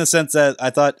agree in the sense that I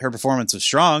thought her performance was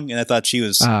strong, and I thought she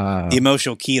was the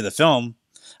emotional key of the film.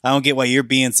 I don't get why you're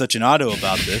being such an auto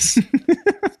about this.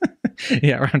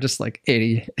 Yeah, I'm just like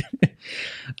 80.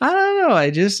 I don't know.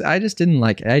 I just didn't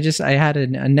like it. I had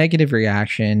a negative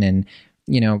reaction, and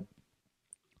you know,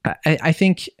 I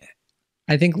think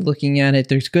looking at it,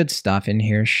 there's good stuff in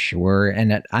here, sure.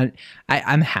 And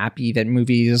I'm happy that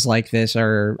movies like this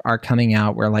are coming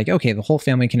out where like, okay, the whole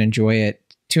family can enjoy it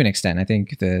to an extent. I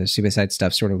think the Suicide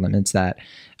stuff sort of limits that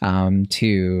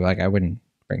to like, I wouldn't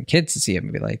bring kids to see a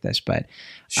movie like this, but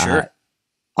sure.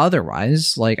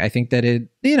 Otherwise, like I think that it,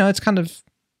 you know, it's kind of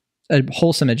a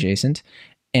wholesome adjacent,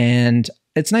 and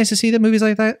it's nice to see that movies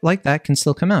like that can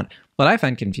still come out. What I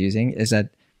find confusing is that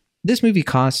this movie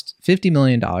cost $50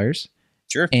 million.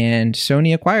 Sure. And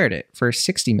Sony acquired it for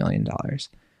 $60 million.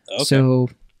 Okay. So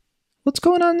what's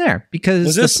going on there?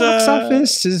 Because the box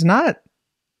office is not,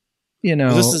 you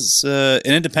know. This is an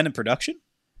independent production?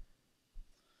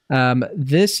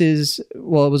 This is,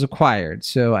 well, it was acquired.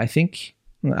 So I think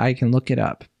I can look it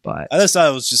up. But I just thought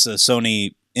it was just a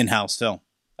Sony in-house film.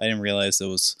 I didn't realize it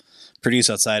was produced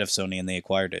outside of Sony and they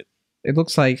acquired it. It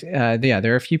looks like,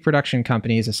 there are a few production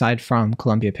companies aside from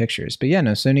Columbia Pictures. But yeah,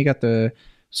 no,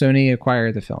 Sony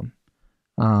acquired the film.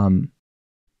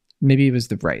 Maybe it was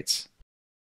the rights.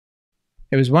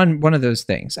 It was one of those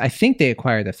things. I think they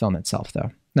acquired the film itself,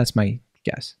 though. That's my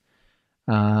guess.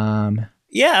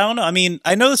 Yeah, I don't know. I mean,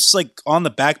 I know this is like on the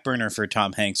back burner for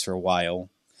Tom Hanks for a while.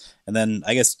 And then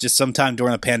I guess just sometime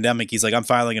during the pandemic, he's like, I'm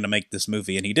finally going to make this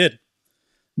movie. And he did.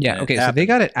 Yeah, okay. So they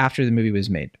got it after the movie was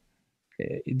made.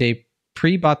 They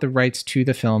pre-bought the rights to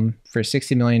the film for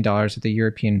 $60 million at the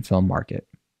European film market.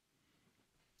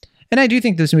 And I do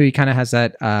think this movie kind of has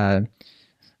that,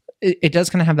 it does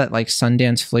kind of have that like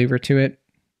Sundance flavor to it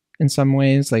in some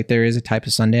ways. Like there is a type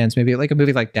of Sundance, maybe like a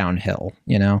movie like Downhill,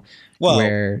 you know? Well,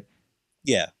 where...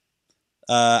 yeah.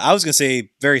 I was going to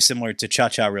say very similar to Cha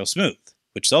Cha Real Smooth,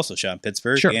 which is also shot in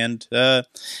Pittsburgh. Sure. And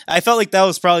I felt like that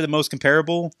was probably the most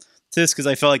comparable to this, because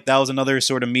I felt like that was another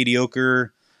sort of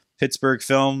mediocre Pittsburgh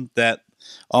film that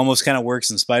almost kind of works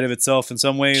in spite of itself in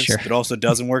some ways, sure, but also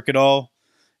doesn't work at all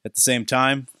at the same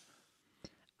time.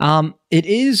 It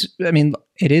is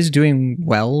doing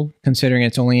well considering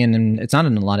it's not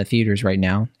in a lot of theaters right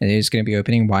now. It is going to be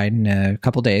opening wide in a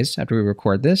couple days after we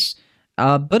record this.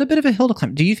 But a bit of a hill to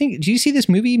climb. Do you see this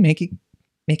movie making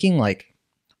like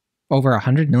over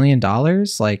 $100 million?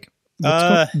 Like,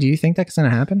 do you think that's going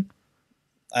to happen?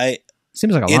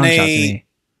 Seems like a long shot to me.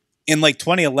 In like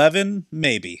 2011,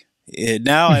 maybe.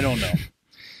 Now I don't know.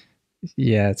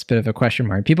 Yeah, it's a bit of a question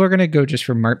mark. People are going to go just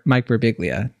for Mike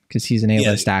Birbiglia because he's an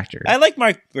A-list actor. I like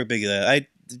Mike Birbiglia.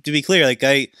 To be clear, like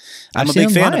I'm a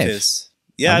big fan of his.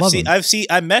 Yeah,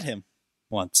 I've met him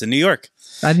once in New York.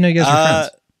 I didn't know you guys were friends.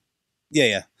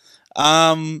 Yeah.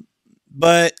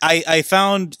 But I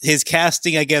found his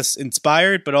casting, I guess,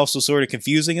 inspired, but also sort of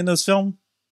confusing in this film.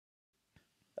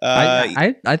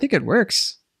 I think it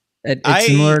works. It's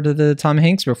similar to the Tom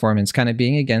Hanks performance, kind of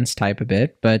being against type a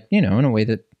bit, but you know, in a way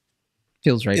that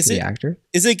feels right to the actor.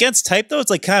 Is it against type though?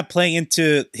 It's like kind of playing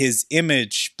into his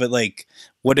image, but like,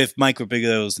 what if Mike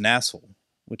Birbiglia was an asshole?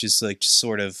 Which is like just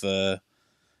sort of, I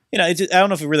don't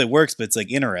know if it really works, but it's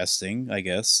like interesting, I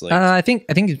guess. Like, I think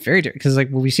it's very different because like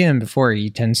when we've seen him before, he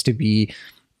tends to be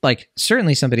like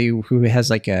certainly somebody who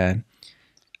has like a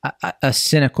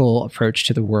cynical approach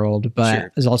to the world,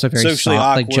 but is also very socially soft,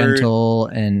 awkward, like gentle,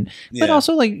 and but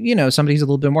also like somebody who's a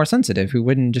little bit more sensitive who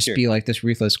wouldn't just be like this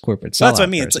ruthless corporate. So that's what I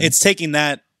mean. It's taking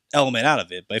that element out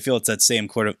of it, but I feel it's that same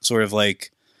sort of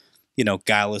like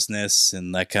guilelessness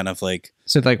and that kind of like.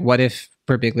 So like, what if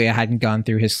Birbiglia hadn't gone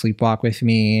through his sleepwalk with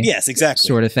me? Yes, exactly.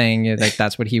 Sort of thing. Like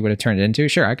that's what he would have turned it into.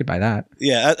 Sure, I could buy that.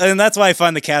 Yeah, and that's why I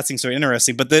find the casting so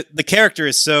interesting. But the character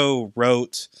is so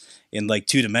rote in like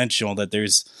two-dimensional that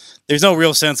there's no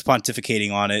real sense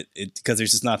pontificating on it because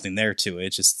there's just nothing there to it.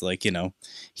 It's just like,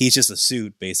 he's just a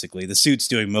suit, basically. The suit's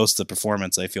doing most of the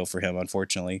performance, I feel, for him,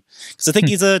 unfortunately, because I think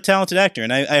he's a talented actor,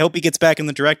 and I hope he gets back in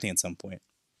the directing at some point.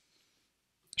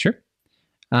 Sure.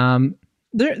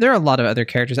 There are a lot of other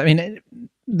characters. I mean,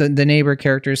 the neighbor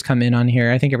characters come in on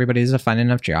here. I think everybody does a fine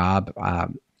enough job.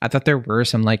 I thought there were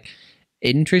some like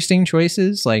interesting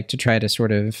choices, like to try to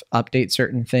sort of update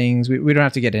certain things. We don't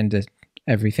have to get into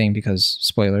everything because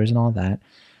spoilers and all that.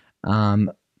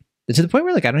 To the point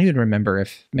where like I don't even remember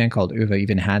if Man Called Ove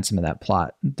even had some of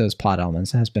those plot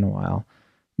elements. It has been a while,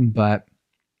 but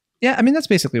yeah, I mean that's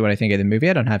basically what I think of the movie.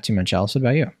 I don't have too much else. What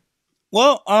about you?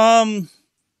 Well,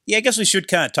 yeah, I guess we should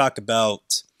kind of talk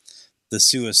about the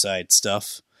suicide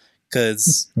stuff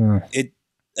because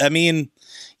I mean,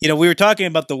 we were talking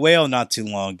about The Whale not too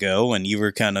long ago, and you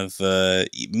were kind of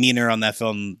meaner on that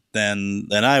film than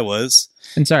I was.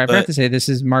 And sorry, I forgot to say this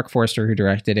is Mark Forster who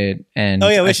directed it. And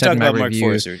we should talk about Mark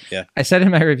Forster. Yeah, I said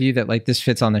in my review that like this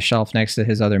fits on the shelf next to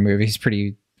his other movies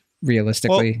pretty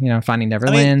realistically. Finding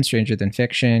Neverland, Stranger Than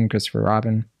Fiction, Christopher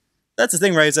Robin. That's the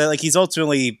thing, right? Is that like he's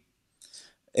ultimately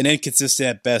an inconsistent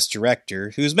at best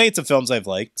director who's made some films I've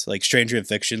liked, like Stranger Than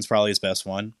Fiction is probably his best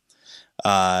one.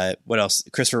 What else?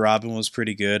 Christopher Robin was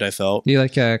pretty good, I felt. Do you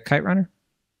like Kite Runner?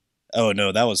 Oh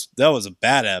no, that was a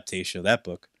bad adaptation of that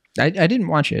book. I didn't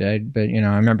watch it, but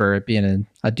I remember it being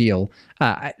a deal.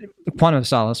 Quantum of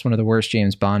Solace, one of the worst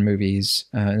James Bond movies.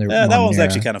 That one was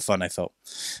actually kind of fun, I felt.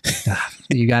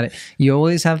 You got it. You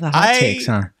always have the hot takes,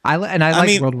 huh? I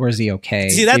like World War Z. Okay,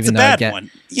 see, that's a bad one.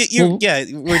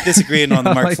 We're disagreeing on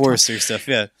the Mark Forster stuff.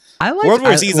 Yeah, I like World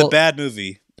War Z is a bad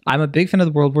movie. I'm a big fan of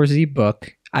the World War Z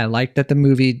book. I like that the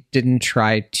movie didn't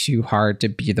try too hard to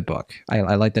be the book. I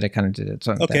like that it kind of did its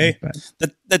own thing.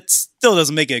 But that still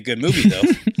doesn't make it a good movie, though.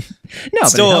 No,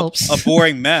 still but it helps. a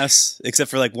boring mess,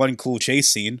 except for like one cool chase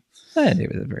scene.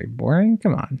 It was very boring.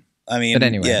 Come on. I mean, but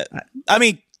anyway, yeah.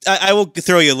 I will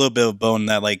throw you a little bit of a bone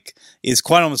that like is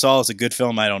Quantum of Solace a good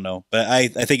film? I don't know, but I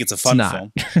think it's a fun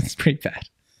film. It's pretty bad.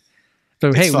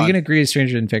 But hey, we can agree with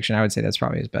Stranger Than Fiction. I would say that's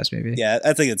probably his best movie. Yeah,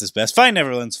 I think it's his best. Find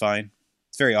Neverland's fine.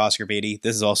 It's very Oscar baity.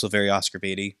 This is also very Oscar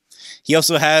baity. He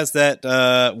also has that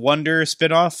Wonder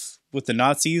spinoff with the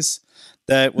Nazis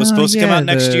that was supposed to come out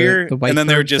next year, and then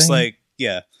they were just like,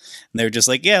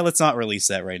 let's not release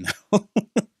that right now.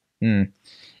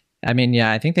 I mean,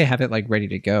 yeah, I think they have it like ready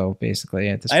to go basically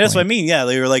at this point. That's what I mean. Yeah,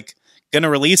 they were like going to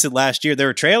release it last year. There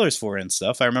were trailers for it and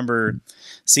stuff. I remember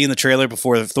seeing the trailer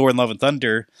before Thor and Love and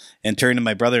Thunder and turning to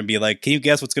my brother and be like, can you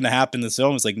guess what's going to happen in this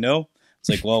film? It's like, no. It's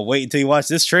like, well, wait until you watch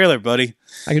this trailer, buddy.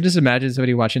 I could just imagine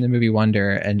somebody watching the movie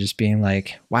Wonder and just being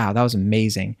like, wow, that was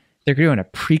amazing. They're doing a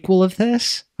prequel of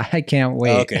this? I can't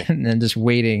wait. Oh, okay. And then just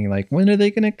waiting, like, when are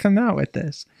they going to come out with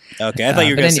this? Okay, I thought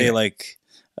you were going to say, like,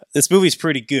 this movie's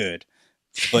pretty good,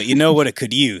 but you know what it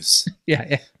could use?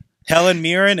 Yeah. Helen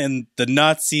Mirren and the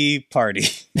Nazi Party.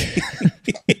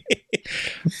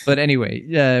 But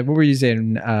anyway, what were you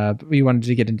saying? You wanted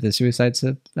to get into the suicide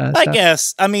stuff? I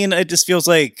guess. I mean, it just feels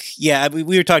like, we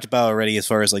were talked about already as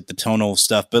far as like the tonal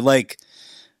stuff, but like,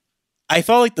 I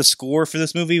felt like the score for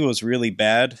this movie was really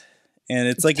bad, and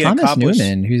it's like Thomas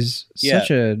Newman, who's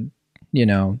such a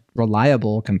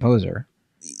reliable composer.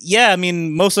 Yeah, I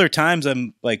mean, most of the times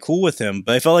I'm like cool with him,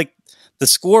 but I felt like the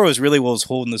score was really what was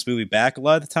holding this movie back a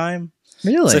lot of the time.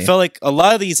 Really? So I felt like a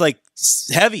lot of these like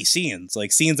heavy scenes,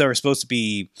 like scenes that were supposed to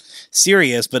be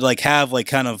serious, but like have like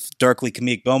kind of darkly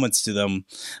comedic moments to them,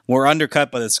 were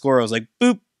undercut by the score. I was like,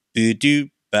 boop, boo doo,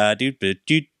 ba doo, ba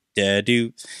doo, da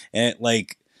doo, and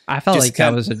like I felt like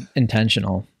that was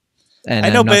intentional. And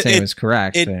I'm not saying it was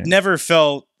correct. It never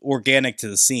felt organic to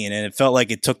the scene, and it felt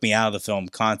like it took me out of the film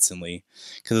constantly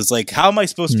because it's like, how am I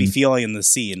supposed to be feeling in the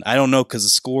scene? I don't know, because the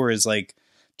score is like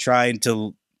trying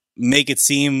to make it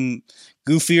seem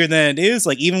goofier than it is.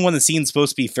 Like, even when the scene's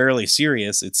supposed to be fairly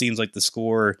serious, it seems like the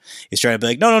score is trying to be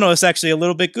like, no, it's actually a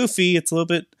little bit goofy, it's a little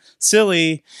bit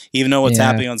silly, even though what's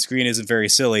happening on screen isn't very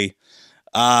silly.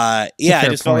 I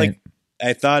just felt like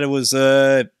I thought it was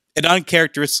an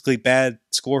uncharacteristically bad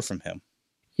score from him.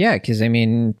 Yeah, because I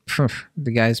mean,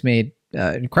 the guy's made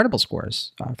incredible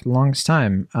scores for the longest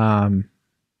time.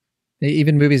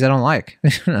 Even movies I don't like,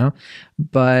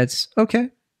 But okay.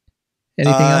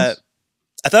 Anything else?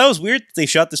 I thought it was weird that they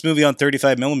shot this movie on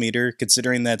 35 millimeter,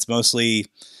 considering that's mostly,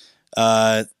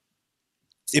 it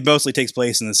mostly takes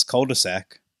place in this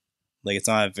cul-de-sac. Like, it's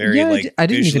not very I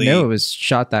didn't even know it was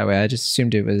shot that way. I just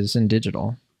assumed it was in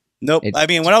digital. Nope. I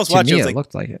mean, when I was watching, it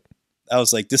looked like it. I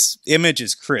was like, this image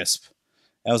is crisp.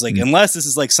 I was like, unless this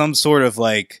is like some sort of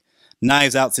like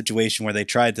Knives Out situation where they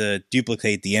tried to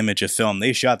duplicate the image of film.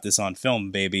 They shot this on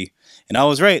film, baby. And I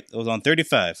was right. It was on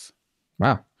 35.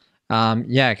 Wow.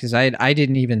 Yeah, because I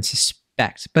didn't even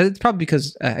suspect, but it's probably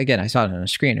because again I saw it on a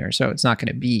screener, so it's not going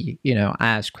to be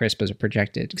as crisp as a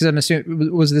projected. Because I'm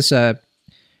assuming was this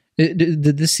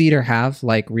did this theater have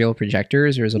like real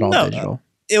projectors or is it all digital? No.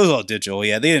 It was all digital.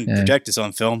 Yeah, they didn't project this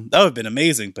on film. That would have been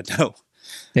amazing, but no.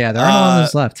 Yeah, there aren't a lot of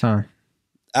those left, huh?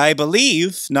 I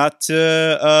believe, not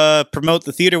to promote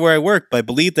the theater where I work, but I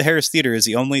believe the Harris Theater is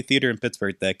the only theater in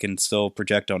Pittsburgh that can still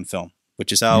project on film,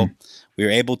 which is how we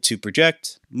were able to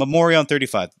project Memorial on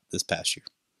 35 this past year.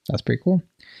 That's pretty cool.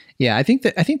 Yeah, I think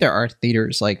there are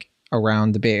theaters like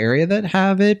around the Bay Area that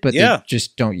have it, but they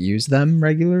just don't use them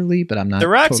regularly. But I'm not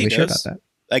totally sure about that.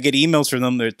 I get emails from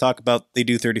them that talk about they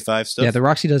do 35 stuff. Yeah, the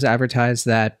Roxy does advertise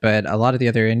that, but a lot of the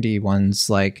other indie ones,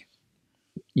 like,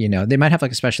 they might have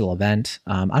like a special event.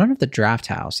 I don't know if the Draft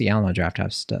House, the Alamo Draft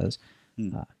House does.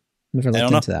 Never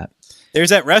looked into that.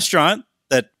 There's that restaurant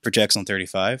that projects on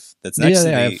 35. That's next to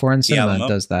the Foreign Cinema Alamo.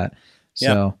 Does that.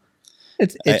 So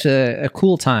it's a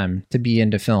cool time to be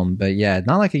into film, but yeah,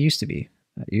 not like it used to be.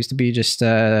 It used to be just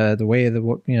the way of the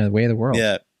way of the world.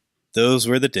 Yeah, those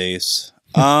were the days.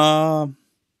 Also,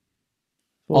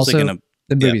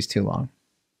 the movie's too long.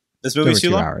 This movie's too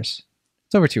long? 2 hours.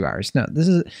 It's over 2 hours. No,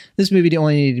 this movie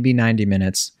only needed to be 90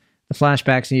 minutes. The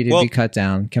flashbacks needed to be cut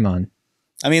down. Come on.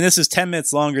 I mean, this is 10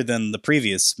 minutes longer than the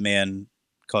previous Man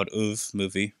Called Ove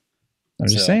movie. I'm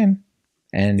just saying.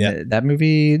 And that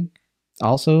movie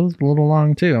also a little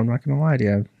long too. I'm not going to lie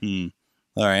to you.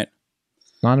 All right.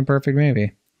 Not a perfect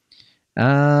movie.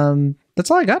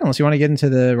 That's all I got unless you want to get into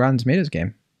the Rotten Tomatoes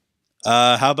game.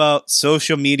 How about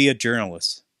social media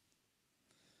journalists?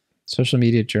 Social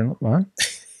media journal? What?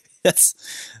 That's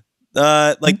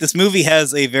like this movie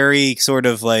has a very sort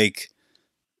of like,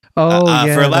 for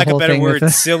lack of a better word,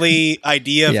 silly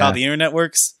idea of how the internet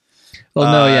works.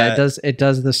 Well, it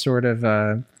does this sort of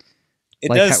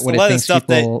it does a lot of stuff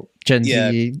that Gen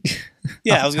Z.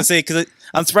 Yeah, I was gonna say because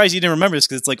I'm surprised you didn't remember this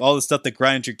because it's like all the stuff that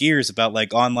grinds your gears about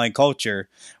like online culture,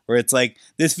 where it's like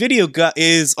this video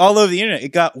is all over the internet. It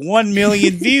got 1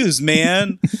 million views,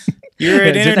 man. You're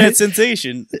an internet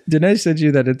sensation. Didn't I send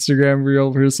you that Instagram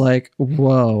reel where it's like,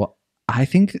 whoa, I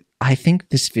think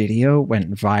this video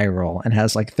went viral and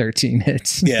has like 13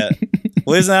 hits. Yeah.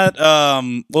 Well, isn't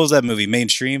that what was that movie?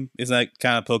 Mainstream? Isn't that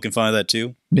kind of poking fun of that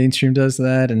too? Mainstream does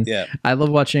that, and I love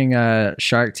watching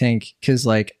Shark Tank because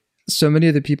like so many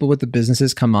of the people with the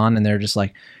businesses come on and they're just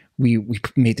like, we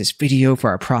made this video for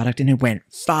our product and it went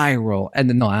viral, and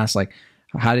then they'll ask like,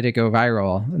 how did it go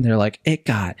viral? And they're like, it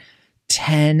got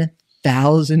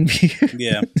 10,000 views.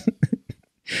 Yeah.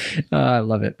 I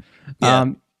love it.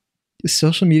 Yeah.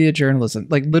 Social media journalism,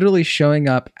 like literally showing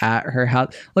up at her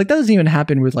house, like that doesn't even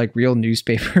happen with like real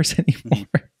newspapers anymore.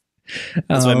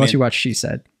 Unless you watch She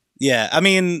Said. Yeah, I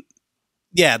mean,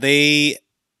 they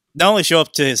not only show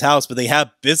up to his house, but they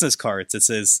have business cards that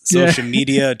says social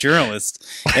media journalist.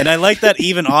 And I like that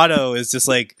even Otto is just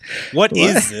like, what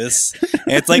is this?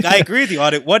 And it's like, I agree with you,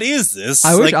 Otto. What is this?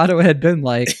 I wish Otto had been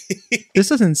like, this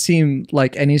doesn't seem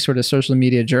like any sort of social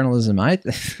media journalism. Right.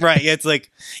 Yeah, it's like,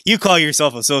 you call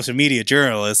yourself a social media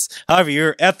journalist. However,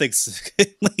 your ethics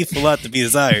leave a lot to be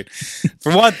desired.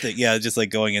 For one thing, just like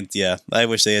going into, I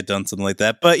wish they had done something like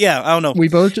that. But I don't know. We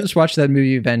both just watched that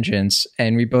movie Vengeance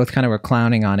and we both kind of were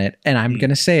clowning on it. And I'm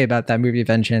going to say about that movie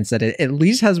Vengeance that it at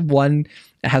least has one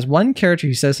character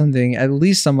who says something at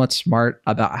least somewhat smart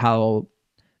about how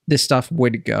this stuff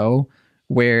would go,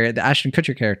 where the Ashton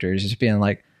Kutcher character is just being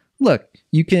like, look,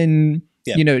 you can,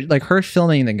 like her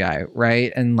filming the guy,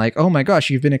 right? And like, oh my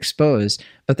gosh, you've been exposed.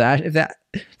 But that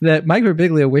Mike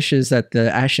Birbiglia wishes that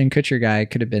the Ashton Kutcher guy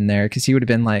could have been there because he would have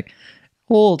been like,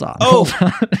 hold on.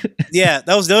 Yeah,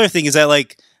 that was the other thing is that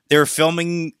like they were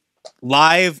filming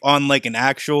live on like an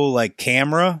actual like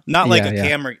camera, not like a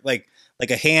camera, like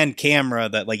a hand camera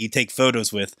that like you take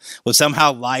photos with, was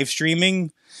somehow live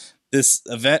streaming this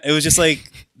event. It was just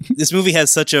like, this movie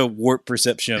has such a warped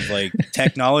perception of like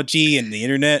technology and the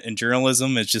internet and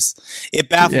journalism. It's just, it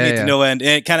baffled me to no end.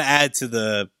 And it kind of adds to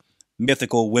the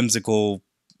mythical, whimsical,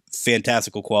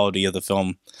 fantastical quality of the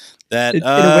film. That in a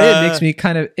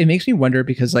way, it makes me wonder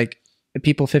because like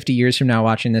people 50 years from now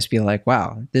watching this be like,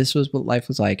 wow, this was what life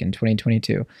was like in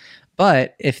 2022.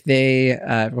 But if they,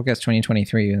 well, I guess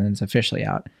 2023 and then it's officially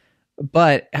out.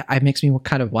 But it makes me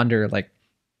kind of wonder, like,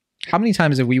 how many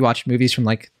times have we watched movies from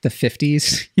like the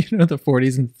 50s, the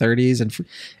 40s and 30s, and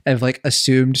have like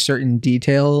assumed certain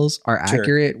details are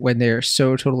accurate when they're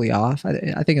so totally off?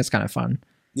 I think it's kind of fun.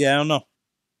 Yeah, I don't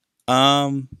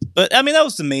know. But I mean, that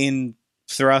was the main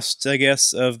thrust, I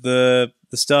guess, of the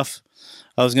stuff.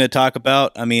 I was going to talk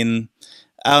about. I mean,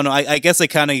 I don't know. I guess I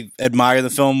kind of admire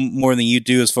the film more than you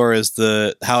do as far as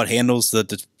how it handles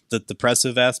the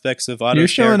depressive aspects of Otto's You're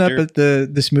showing character. up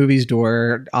at this movie's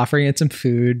door, offering it some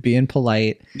food, being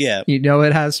polite. Yeah. You know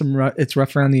it has it's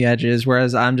rough around the edges,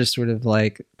 whereas I'm just sort of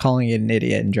like calling it an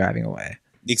idiot and driving away.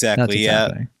 Exactly. Yeah.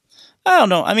 Happening. I don't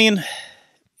know. I mean,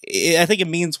 I think it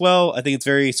means well. I think it's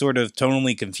very sort of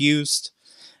tonally confused.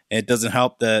 It doesn't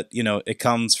help that, it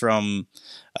comes from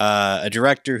a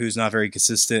director who's not very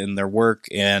consistent in their work,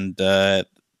 and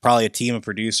probably a team of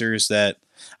producers that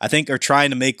I think are trying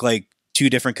to make like two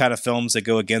different kind of films that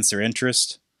go against their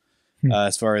interest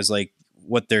as far as like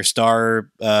what their star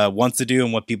wants to do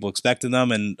and what people expect of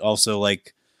them. And also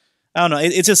like, I don't know,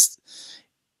 it's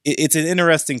an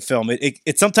interesting film.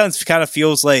 It sometimes kind of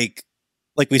feels like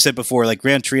we said before, like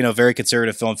Gran Torino, very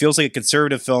conservative film. It feels like a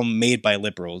conservative film made by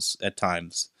liberals at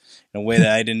times in a way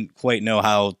that I didn't quite know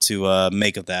how to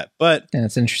make of that. But yeah,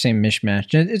 it's an interesting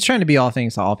mishmash. It's trying to be all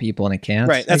things to all people, and it can't.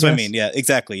 Right. That's what I mean. Yeah,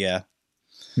 exactly. Yeah.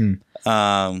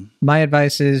 My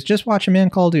advice is just watch A Man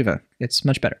Called Ove. It's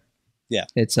much better. Yeah.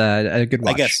 It's a good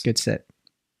watch. I guess. Good sit.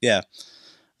 Yeah.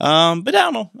 But I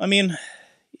don't know. I mean,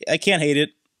 I can't hate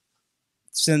it.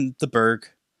 It's in the Berg.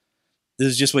 This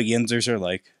is just what Yinzers are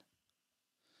like.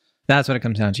 That's what it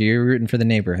comes down to. You're rooting for the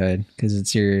neighborhood because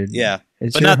it's your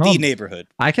but not home. The neighborhood.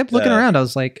 I kept looking around. I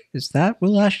was like, "Is that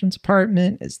Will Ashton's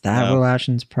apartment? Is that Will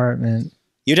Ashton's apartment?"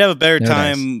 You'd have a better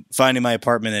time finding my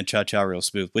apartment in Cha Cha Real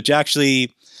Smooth, which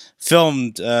actually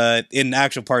filmed in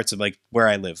actual parts of like where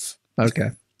I live.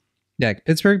 Okay, yeah,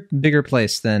 Pittsburgh, bigger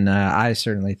place than I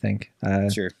certainly think.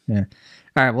 Sure. Yeah.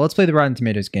 All right. Well, let's play the Rotten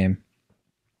Tomatoes game.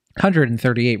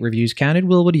 138 reviews counted.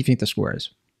 Will, what do you think the score is?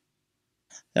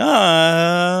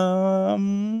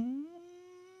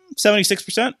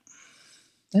 76%.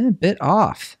 A bit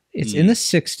off. It's in the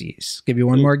 60s. Give you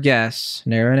one more guess.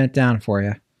 Narrowing it down for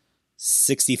you.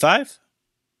 65?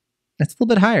 That's a little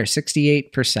bit higher.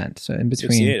 68%. So in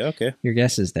between your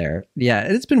guesses there. Yeah,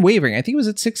 it's been wavering. I think it was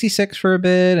at 66 for a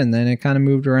bit, and then it kind of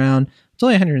moved around. It's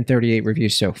only 138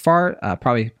 reviews so far.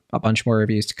 Probably a bunch more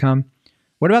reviews to come.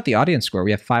 What about the audience score?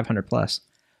 We have 500 plus.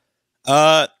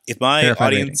 If my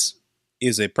Verified audience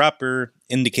is a proper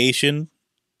indication,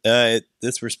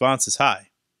 this response is high.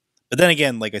 But then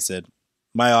again, like I said,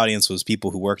 my audience was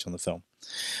people who worked on the film.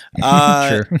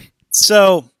 Sure.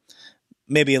 So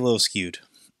maybe a little skewed.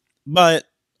 But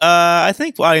I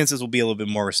think audiences will be a little bit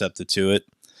more receptive to it.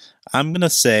 I'm going to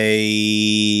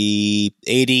say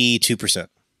 82%.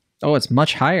 Oh, it's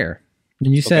much higher.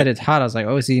 When you said it's hot, I was like,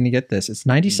 oh, is he going to get this? It's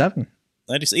 97.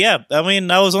 Yeah, I mean,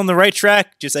 I was on the right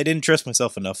track. Just I didn't trust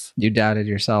myself enough. You doubted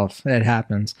yourself. It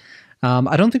happens.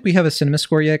 I don't think we have a cinema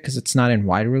score yet because it's not in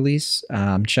wide release.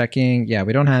 I'm checking. Yeah,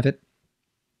 we don't have it.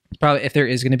 Probably if there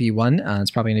is going to be one, it's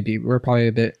probably going to be. We're probably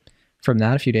a bit from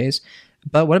that, a few days.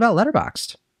 But what about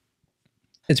Letterboxd?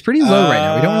 It's pretty low right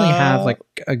now. We don't really have like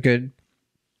a good.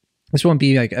 This won't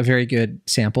be like a very good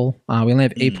sample. We only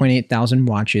have 8.8 thousand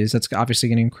watches. That's obviously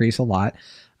going to increase a lot.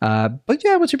 But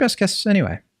yeah, what's your best guess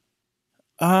anyway?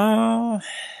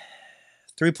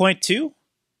 3.2?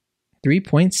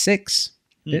 3.6.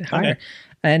 A bit higher.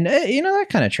 And that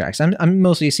kind of tracks. I'm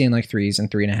mostly seeing like 3s and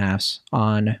 3.5s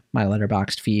on my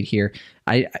Letterboxd feed here.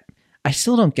 I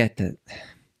still don't get the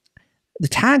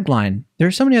tagline.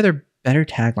 There's so many other better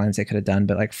taglines they could have done,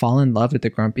 but like fall in love with the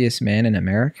grumpiest man in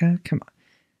America. Come on.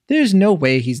 There's no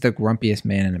way he's the grumpiest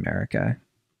man in America.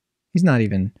 He's not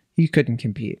even, he couldn't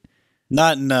compete.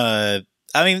 Not in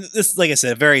I mean, this, like I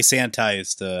said, a very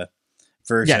sanitized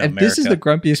version yeah, of if America. this is the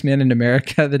grumpiest man in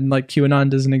America, then like QAnon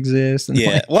doesn't exist. And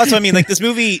yeah, well, that's what I mean. Like this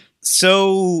movie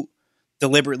so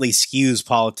deliberately skews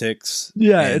politics.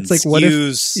 Yeah, it's like what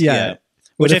if? Yeah,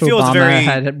 which I feel Obama is very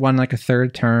had won like a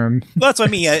third term. Well, that's what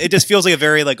I mean. Yeah, it just feels like a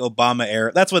very like Obama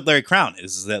era. That's what Larry Crown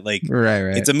is that like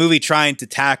right. It's a movie trying to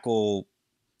tackle,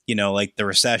 like the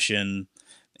recession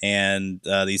and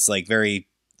these like very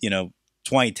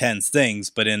 2010s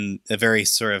things, but in a very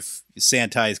sort of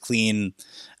sanitized, clean,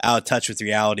 out of touch with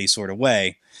reality sort of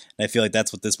way. And I feel like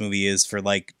that's what this movie is for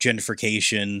like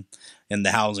gentrification and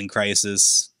the housing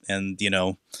crisis and,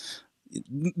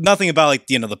 nothing about like,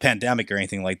 the pandemic or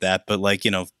anything like that. But like,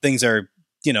 things are,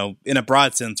 in a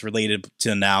broad sense related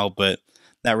to now, but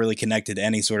not really connected to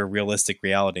any sort of realistic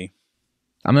reality.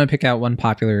 I'm going to pick out one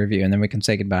popular review and then we can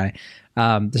say goodbye.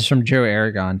 This is from Joe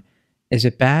Aragon. Is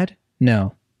it bad?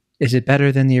 No. Is it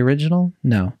better than the original?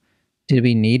 No. Did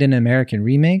we need an American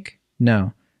remake?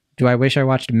 No. Do I wish I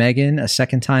watched Megan a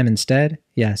second time instead?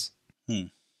 Yes.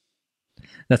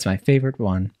 That's my favorite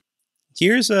one.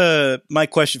 Here's my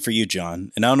question for you,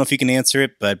 John. And I don't know if you can answer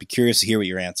it, but I'd be curious to hear what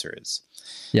your answer is.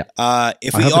 Yeah.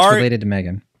 If I we hope are it's related to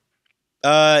Megan.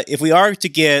 if we are to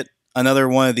get another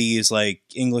one of these like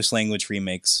English language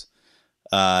remakes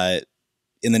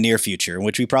in the near future,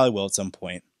 which we probably will at some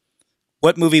point,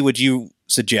 what movie would you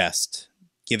suggest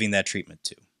giving that treatment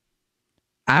to?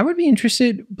 I would be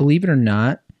interested, believe it or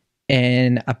not,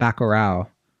 in a Bacurau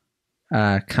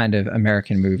kind of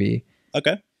American movie.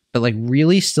 Okay. But like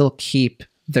really still keep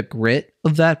the grit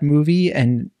of that movie,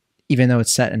 and even though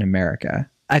it's set in America.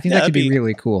 I think that could be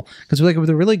really cool. Because like with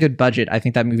a really good budget, I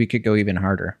think that movie could go even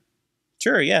harder.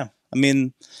 Sure, yeah. I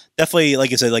mean, definitely,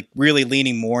 like I said, like really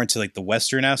leaning more into like the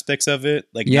Western aspects of it.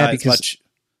 Like not as much.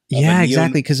 Yeah,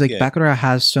 exactly. Because like Bacurau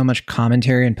has so much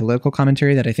commentary and political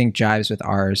commentary that I think jives with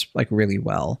ours like really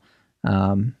well.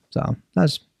 So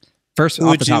that's first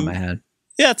off the top of my head.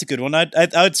 Yeah, that's a good one. I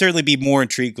would certainly be more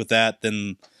intrigued with that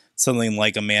than something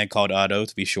like A Man Called Otto,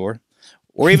 to be sure,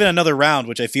 or even Another Round,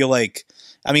 which I feel like.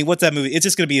 I mean, what's that movie? It's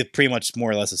just going to be pretty much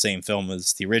more or less the same film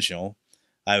as the original,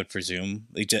 I would presume,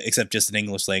 except just in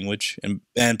English language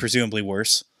and presumably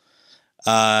worse.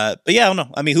 But yeah, I don't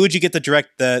know. I mean, who would you get to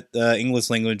direct that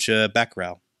English language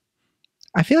Bacurau?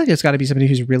 I feel like it's got to be somebody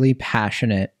who's really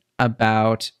passionate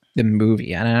about the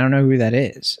movie, and I don't know who that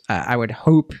is. I would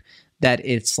hope that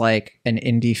it's like an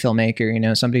indie filmmaker, you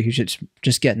know, somebody who should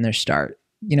just getting their start.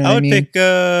 You know, I would pick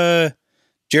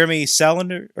Jeremy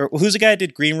Saulnier, or who's the guy who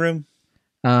did Green Room?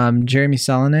 Jeremy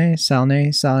Saulnier.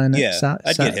 Yeah,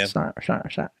 I'd get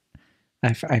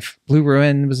him. Blue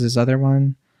Ruin was his other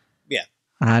one. Yeah,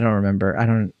 I don't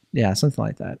remember. Yeah, something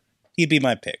like that. He'd be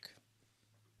my pick.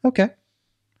 Okay,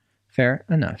 fair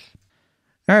enough.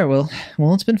 All right, well,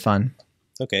 it's been fun.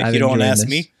 Okay, you don't want to ask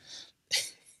me.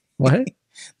 What?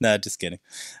 No, just kidding.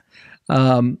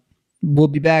 We'll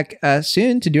be back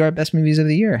soon to do our best movies of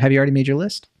the year. Have you already made your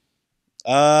list?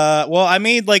 Well, I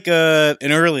made like an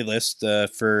early list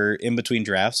for in between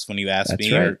drafts when you asked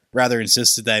me, right. or rather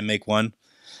insisted that I make one.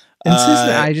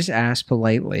 I just asked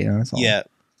politely. That's all. Yeah,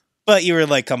 but you were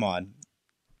like, "Come on,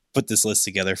 put this list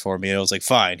together for me." And I was like,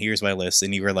 "Fine, here's my list."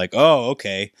 And you were like, "Oh,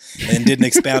 okay," and didn't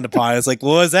expound upon it. I was like,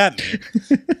 "What does that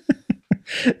mean?"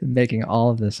 Making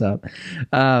all of this up.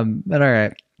 But all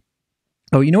right.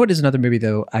 Oh, you know what is another movie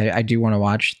though? I do want to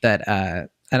watch that.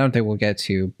 I don't think we'll get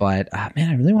to, but man,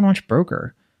 I really want to watch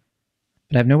Broker,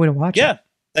 but I have no way to watch it. Yeah,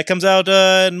 that comes out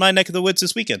in my neck of the woods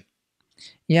this weekend.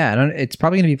 Yeah, it's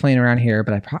probably going to be playing around here,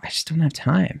 but I just don't have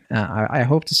time. I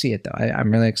hope to see it though.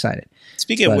 I'm really excited.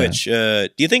 Speaking of which, do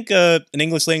you think an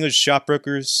English language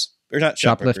shoplifters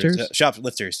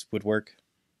would work?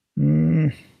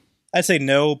 I'd say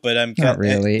no, but I'm not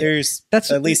really.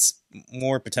 That's at least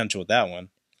more potential with that one.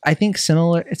 I think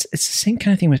similar. It's the same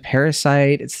kind of thing with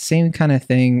Parasite. It's the same kind of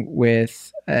thing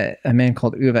with A Man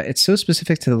Called Ove. It's so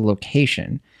specific to the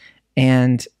location,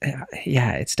 and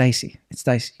yeah, it's dicey.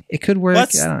 It could work. I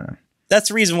don't know. That's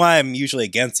the reason why I'm usually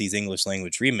against these English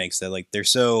language remakes. That like they're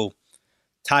so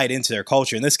tied into their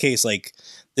culture. In this case, like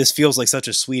this feels like such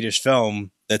a Swedish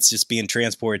film that's just being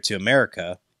transported to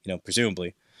America. You know,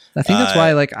 presumably. I think that's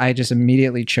why like I just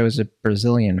immediately chose a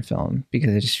Brazilian film,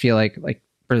 because I just feel like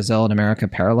Brazil and America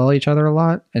parallel each other a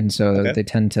lot, and so they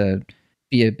tend to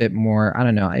be a bit more. I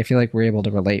don't know. I feel like we're able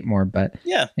to relate more, but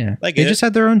yeah, they just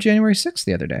had their own January 6th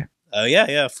the other day. Oh yeah.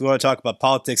 If we want to talk about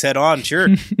politics head on, sure.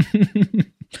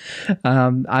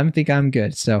 I think I'm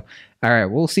good. So, all right,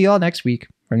 we'll see y'all next week.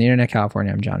 From the Internet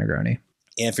California, I'm John Negroni,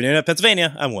 and for the Internet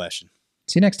Pennsylvania, I'm Weston.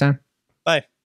 See you next time. Bye.